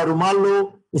 एक काला रुमाल लो,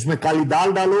 उसमें काली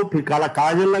दाल डालो, फिर काला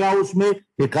काजल लगाओ उसमें,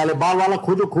 फिर काले बाल वाला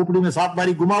खोजो, खोपड़ी में 7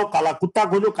 बारी घुमाओ, काला कुत्ता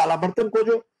खोजो, काला बर्तन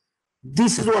खोजो.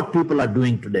 This is what people are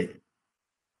doing today.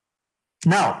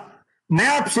 Now मैं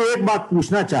आपसे एक बात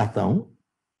पूछना चाहता हूं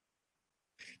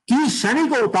कि शनि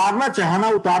को उतारना चढ़ाना,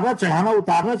 उतारना चढ़ाना,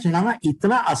 उतारना चढ़ाना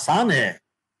इतना आसान है,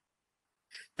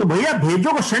 तो भैया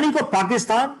भेजो को शनि को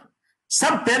पाकिस्तान,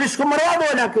 सब टेररिस्ट को मरवा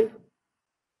दो जाके.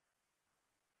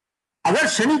 अगर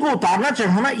शनि को उतारना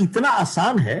चढ़ाना इतना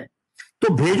आसान है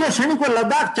तो भेजो शनि को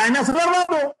लद्दाख, चाइना से लड़वा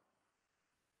दो.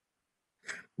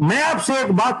 मैं आपसे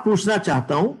एक बात पूछना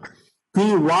चाहता हूं कि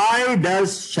why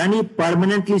does Shani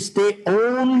permanently stay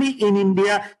only in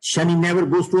India? Shani never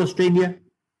goes to Australia,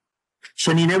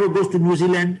 Shani never goes to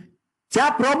New Zealand. क्या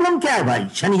प्रॉब्लम क्या है भाई?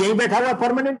 शनि यहीं बैठा हुआ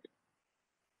परमानेंट.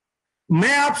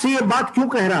 मैं आपसे यह बात क्यों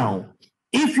कह रहा हूं?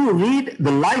 If you read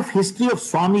the life history of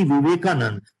Swami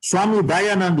Vivekanand, Swami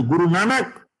Dayanand, Guru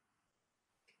Nanak,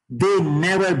 they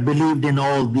never believed in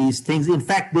all these things. In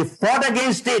fact, they fought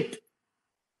against it.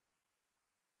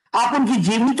 आप उनकी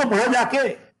जीवनी तो पढ़ो जाके.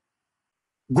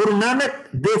 Guru Nanak,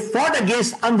 they fought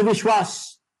against अंधविश्वास.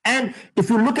 And if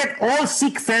you look at all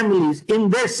Sikh families, in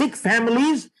their Sikh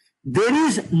families, there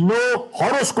is no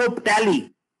horoscope tally.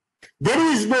 There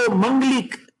is no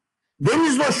Manglik. There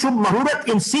is no Shubh Muhurat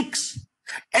in Sikhs.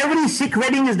 Every Sikh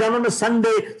wedding is done on a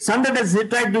Sunday. Sunday does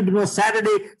it right to do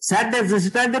Saturday. Saturday does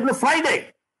it right to do Friday.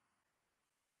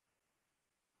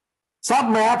 साहब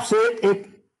मैं आपसे एक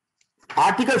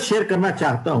article share करना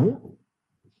चाहता हूं.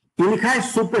 ये लिखा है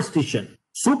superstition.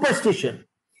 Superstition.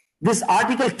 This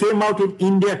article came out in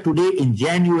India today in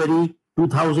January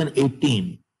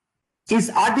 2018. इस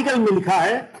आर्टिकल में लिखा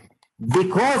है,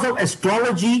 because of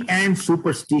astrology and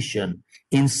superstition,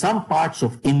 in some parts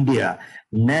of India,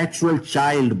 natural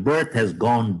childbirth has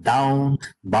gone down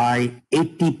by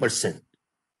 80%.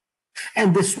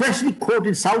 And they especially quote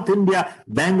in South India,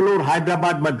 Bangalore,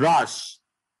 Hyderabad, Madras.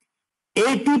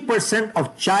 80%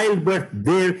 of childbirth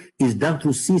there is done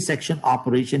through C-section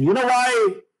operation. You know why?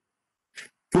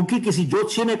 क्योंकि किसी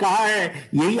ज्योतिषी ने कहा है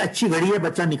यही अच्छी घड़ी है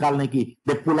बच्चा निकालने की.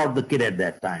 They pull out the kid at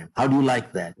that time. How do you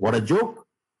like that? What a joke.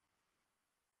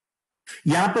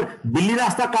 यहां पर बिल्ली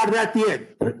रास्ता काट जाती है,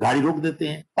 गाड़ी रोक देते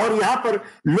हैं, और यहां पर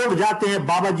लोग जाते हैं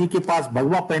बाबा जी के पास,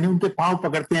 भगवा पहने, उनके पांव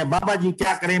पकड़ते हैं, बाबा जी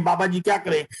क्या करें, बाबा जी क्या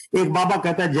करें. एक बाबा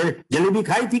कहता है जलेबी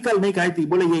खाई थी कल, नहीं खाई थी.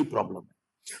 बोले यही प्रॉब्लम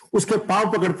है. उसके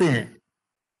पांव पकड़ते हैं.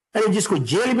 अरे जिसको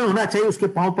जेल में होना चाहिए उसके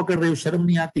पांव पकड़ रहे हो, शर्म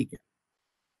नहीं आती क्या?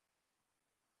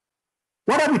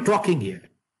 What are we talking here?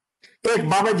 एक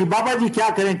बाबा जी क्या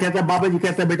करें, कहता है बाबा जी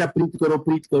कहता है बेटा प्रीत करो,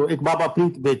 प्रीत करो. एक बाबा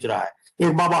प्रीत बेच रहा है,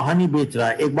 एक बाबा हनी बेच रहा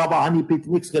है, एक बाबा हनी प्रीत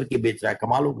मिक्स करके बेच रहा है.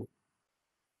 कमाल हो गई.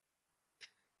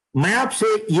 मैं आपसे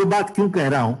ये बात क्यों कह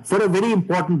रहा हूं? For a very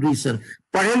important reason.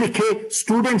 पढ़े लिखे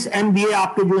स्टूडेंट्स एमबीए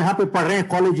आपके जो यहां पे पढ़ रहे हैं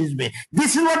कॉलेजेस में,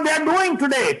 this is what they are doing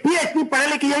today. PhD पढ़े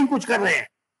लिखे यही कुछ कर रहे हैं.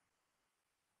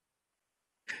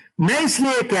 मैं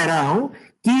इसलिए कह रहा हूं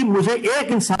कि मुझे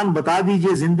एक इंसान बता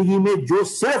दीजिए जिंदगी में जो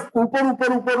सिर्फ ऊपर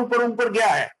ऊपर ऊपर ऊपर ऊपर गया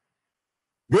है.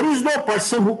 There is no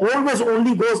person who always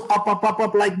only goes up, up, up,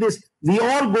 up like this. We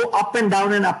all go up and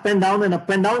down and up and down and up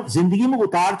and down. जिंदगी में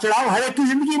उतार चढ़ाव हर एक की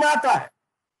जिंदगी में आता है.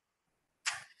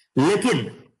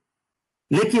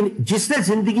 लेकिन जिसने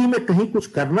जिंदगी में कहीं कुछ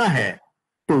करना है,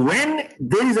 तो when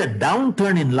there is a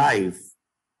downturn in life,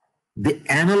 they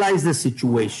analyze the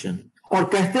situation और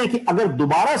कहते हैं कि अगर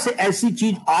दोबारा से ऐसी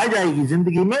चीज आ जाएगी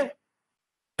जिंदगी में,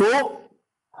 तो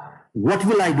what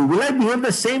will I do? Will I behave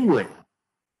the same way?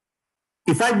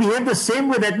 If I behave the same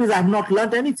way, that means I have not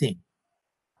learned anything.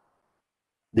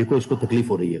 देखो इसको तकलीफ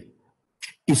हो रही है.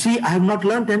 You see, I have not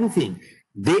learned anything.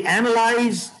 They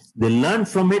analyze, They learn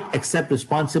from it, accept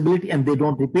responsibility, and they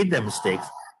don't repeat their mistakes.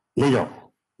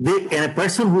 And a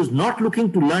person who is not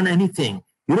looking to learn anything,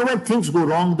 you know, when things go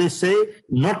wrong, they say,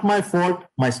 not my fault,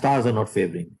 my stars are not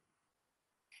favoring me.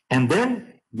 And then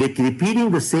they keep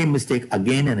repeating the same mistake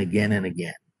again and again and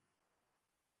again.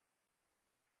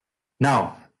 Now,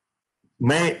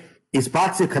 मैं इस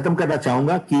बात से खत्म करना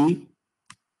चाहूंगा कि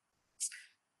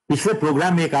पिछले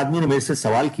programme में एक आदमी ने मेरे से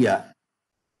सवाल किया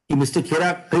कि मिस्टर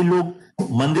खेरा, कई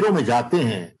लोग मंदिरों में जाते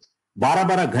हैं,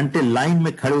 12-12 घंटे लाइन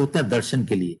में खड़े होते हैं दर्शन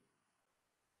के लिए.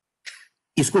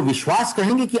 इसको विश्वास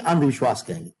कहेंगे कि अंधविश्वास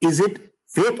कहेंगे? इज इट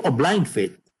फेथ और ब्लाइंड फेथ?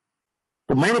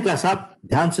 तो मैंने कहा, साहब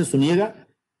ध्यान से सुनिएगा,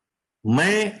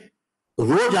 मैं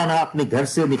रोजाना अपने घर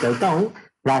से निकलता हूं,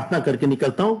 प्रार्थना करके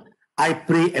निकलता हूं. I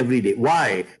pray every day.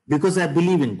 Why? Because I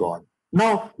believe in God.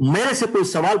 Now, मेरे से कोई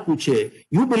सवाल पूछे,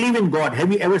 you believe in God,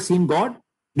 have you ever seen God?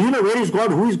 Do you know where is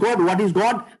God, who is God, what is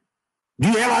God? Do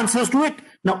you have answers to it?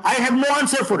 Now, I have no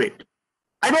answer for it.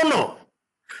 I don't know.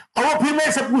 और वो फिर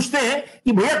मेरे से पूछते हैं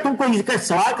कि भैया तुमको इसका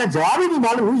सवाल का जवाब ही नहीं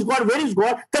मालूम, who is God, where is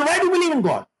God? Then why do you believe in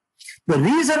God? The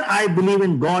reason I believe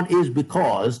in God is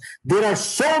because there are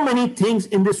so many things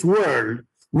in this world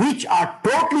which are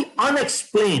totally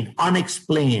unexplained.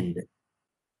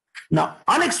 Now,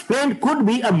 unexplained could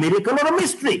be a miracle or a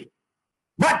mystery,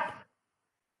 but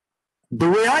the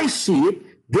way I see it,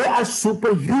 they are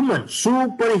superhuman.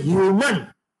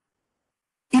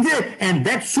 And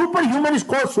that superhuman is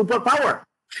called superpower.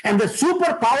 And the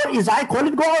superpower is, I call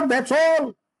it God, that's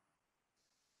all.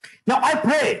 Now, I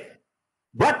pray,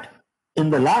 but in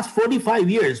the last 45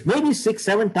 years, maybe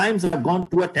 6-7 times I've gone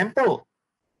to a temple.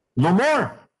 No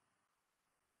more.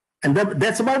 And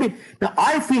that's about it. Now,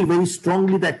 I feel very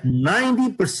strongly that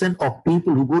 90% of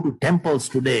people who go to temples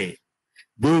today,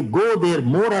 they go there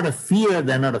more out of fear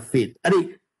than out of faith.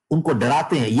 अरे उनको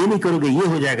डराते हैं, ये नहीं करोगे ये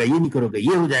हो जाएगा, ये नहीं करोगे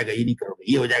ये हो जाएगा, ये नहीं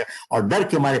करोगे ये हो जाएगा, और डर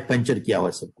के मारे पंचर किया हुआ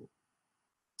सबको.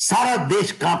 सारा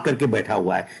देश कांप करके बैठा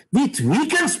हुआ है. Which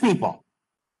weakens people.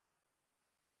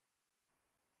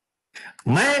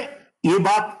 मैं ये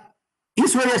बात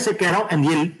इस वजह से कह रहा हूं, एंड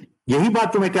यही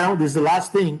बात तो मैं कह रहा हूं, this is the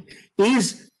last thing,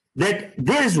 is that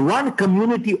there is one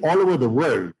community all over the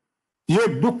world. ये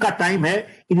दुख का टाइम है,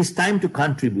 it is time to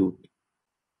contribute.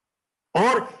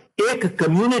 और एक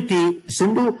community,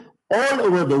 Sindhu, all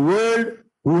over the world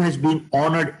who has been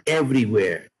honored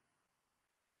everywhere,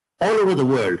 all over the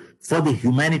world for the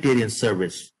humanitarian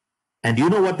service. And you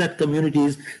know what that community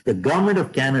is? The government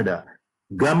of Canada,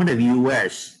 government of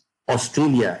US,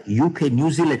 Australia, UK,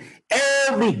 New Zealand,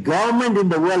 every government in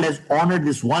the world has honored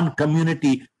this one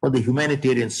community for the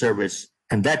humanitarian service.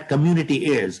 And that community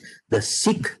is the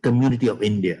Sikh community of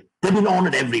India. They've been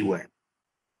honored everywhere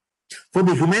for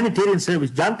the humanitarian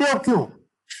service. जानते हो क्यों?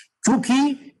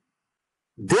 क्योंकि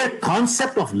their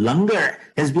concept of langar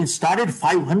has been started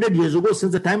 500 years ago,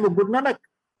 since the time of Guru Nanak.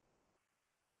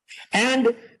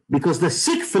 And because the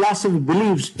Sikh philosophy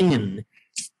believes in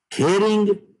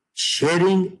caring,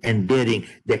 sharing, and daring.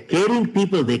 The caring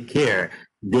people, they care.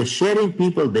 The sharing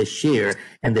people, they share.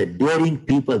 And the daring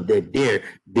people, they dare.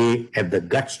 They have the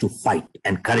guts to fight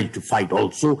and courage to fight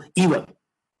also evil.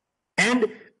 And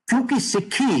क्योंकि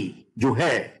सिक्खी जो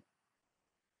है,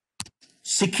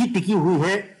 सिक्खी टिकी हुई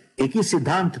है एक ही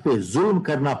सिद्धांत पे, जुल्म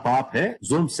करना पाप है,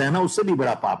 जुल्म सहना उससे भी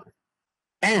बड़ा पाप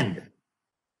है. एंड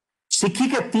सिक्खी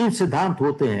के 3 सिद्धांत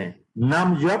होते हैं,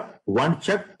 नाम जप,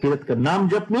 वंचक, किरत कर. नाम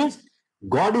जप means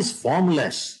God is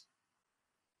formless.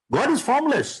 God is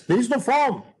formless. There is no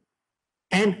form.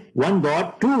 And one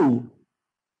God. 2,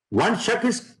 one shak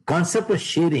is concept of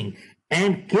sharing.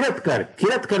 And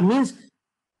kiratkar means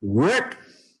work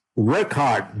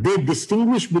hard. They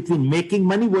distinguish between making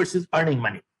money versus earning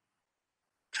money.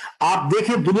 आप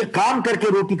देखें, दुनिया काम करके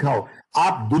रोटी खाओ.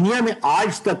 आप दुनिया में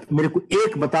आज तक मेरे को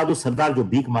एक बता दो सरदार जो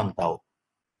भीख मांगता हो.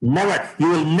 Never. You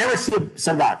will never see a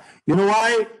sardar. You know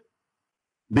why?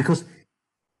 Because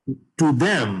to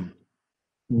them,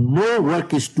 no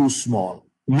work is too small.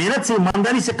 मेहनत से,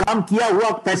 ईमानदारी से काम किया हुआ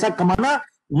पैसा कमाना,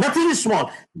 nothing is small.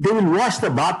 They will wash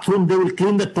the bathroom, they will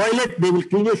clean the toilet, they will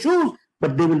clean your shoes,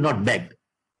 but they will not beg.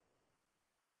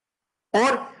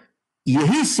 और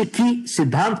यही सिक्खी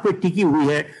सिद्धांत पे टिकी हुई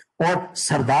है. और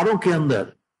सरदारों के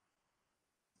अंदर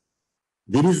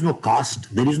there is no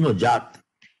caste, there is no jat.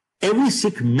 Every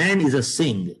Sikh man is a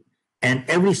Singh, and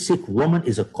every Sikh woman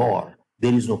is a Kaur.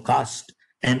 There is no caste.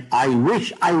 And I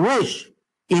wish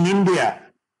in India,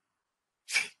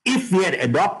 if we had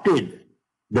adopted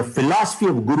the philosophy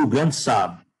of Guru Granth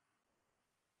Sahib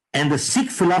and the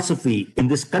Sikh philosophy in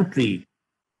this country,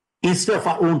 instead of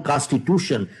our own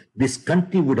constitution, this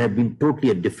country would have been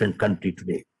totally a different country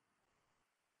today.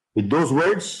 With those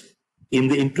words, in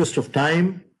the interest of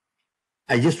time,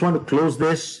 I just want to close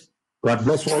this. God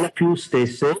bless all of you. Stay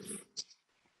safe.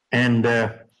 And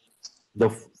the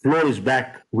floor is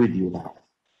back with you now.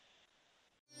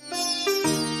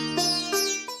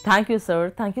 Thank you,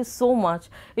 sir. Thank you so much.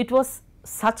 It was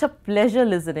such a pleasure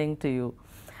listening to you.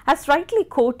 As rightly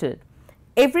quoted,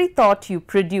 every thought you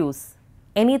produce,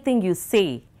 anything you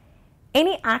say,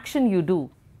 any action you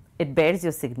do, it bears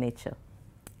your signature.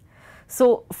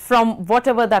 So from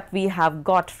whatever that we have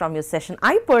got from your session,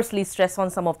 I personally stress on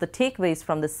some of the takeaways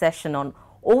from the session on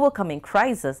overcoming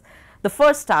crisis. The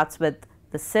first starts with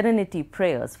the serenity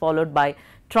prayers, followed by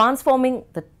transforming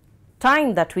the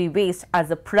time that we waste as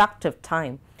a productive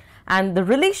time, and the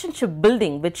relationship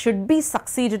building, which should be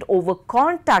succeeded over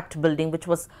contact building, which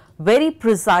was very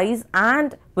precise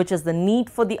and which is the need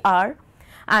for the hour,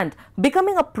 and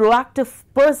becoming a proactive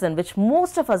person, which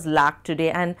most of us lack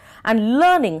today, and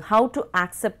learning how to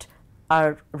accept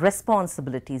our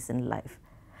responsibilities in life.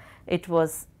 It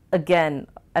was again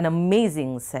an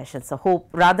amazing session. So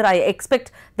I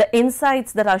expect the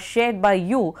insights that are shared by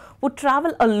you would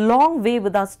travel a long way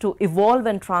with us to evolve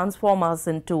and transform us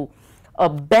into a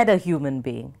better human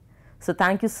being. So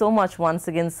thank you so much once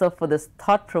again, sir, for this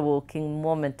thought-provoking,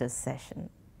 momentous session.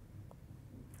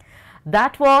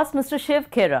 That was Mr. Shiv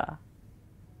Khera.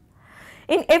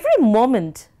 In every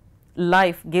moment,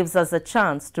 life gives us a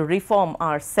chance to reform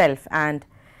ourselves, and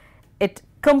it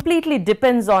completely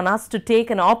depends on us to take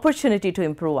an opportunity to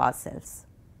improve ourselves.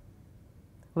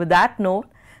 With that note,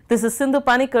 this is Sindhu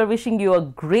Panikkar wishing you a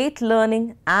great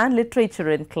learning and literature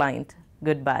inclined.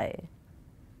 Goodbye.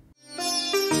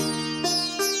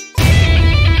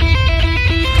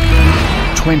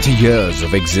 "20 years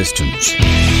of existence,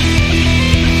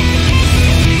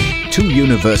 2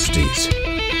 universities,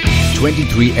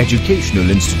 23 educational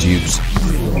institutes,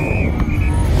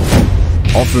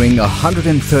 offering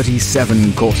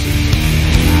 137 courses.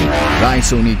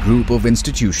 Raisoni Group of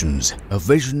Institutions, a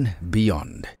vision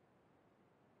beyond.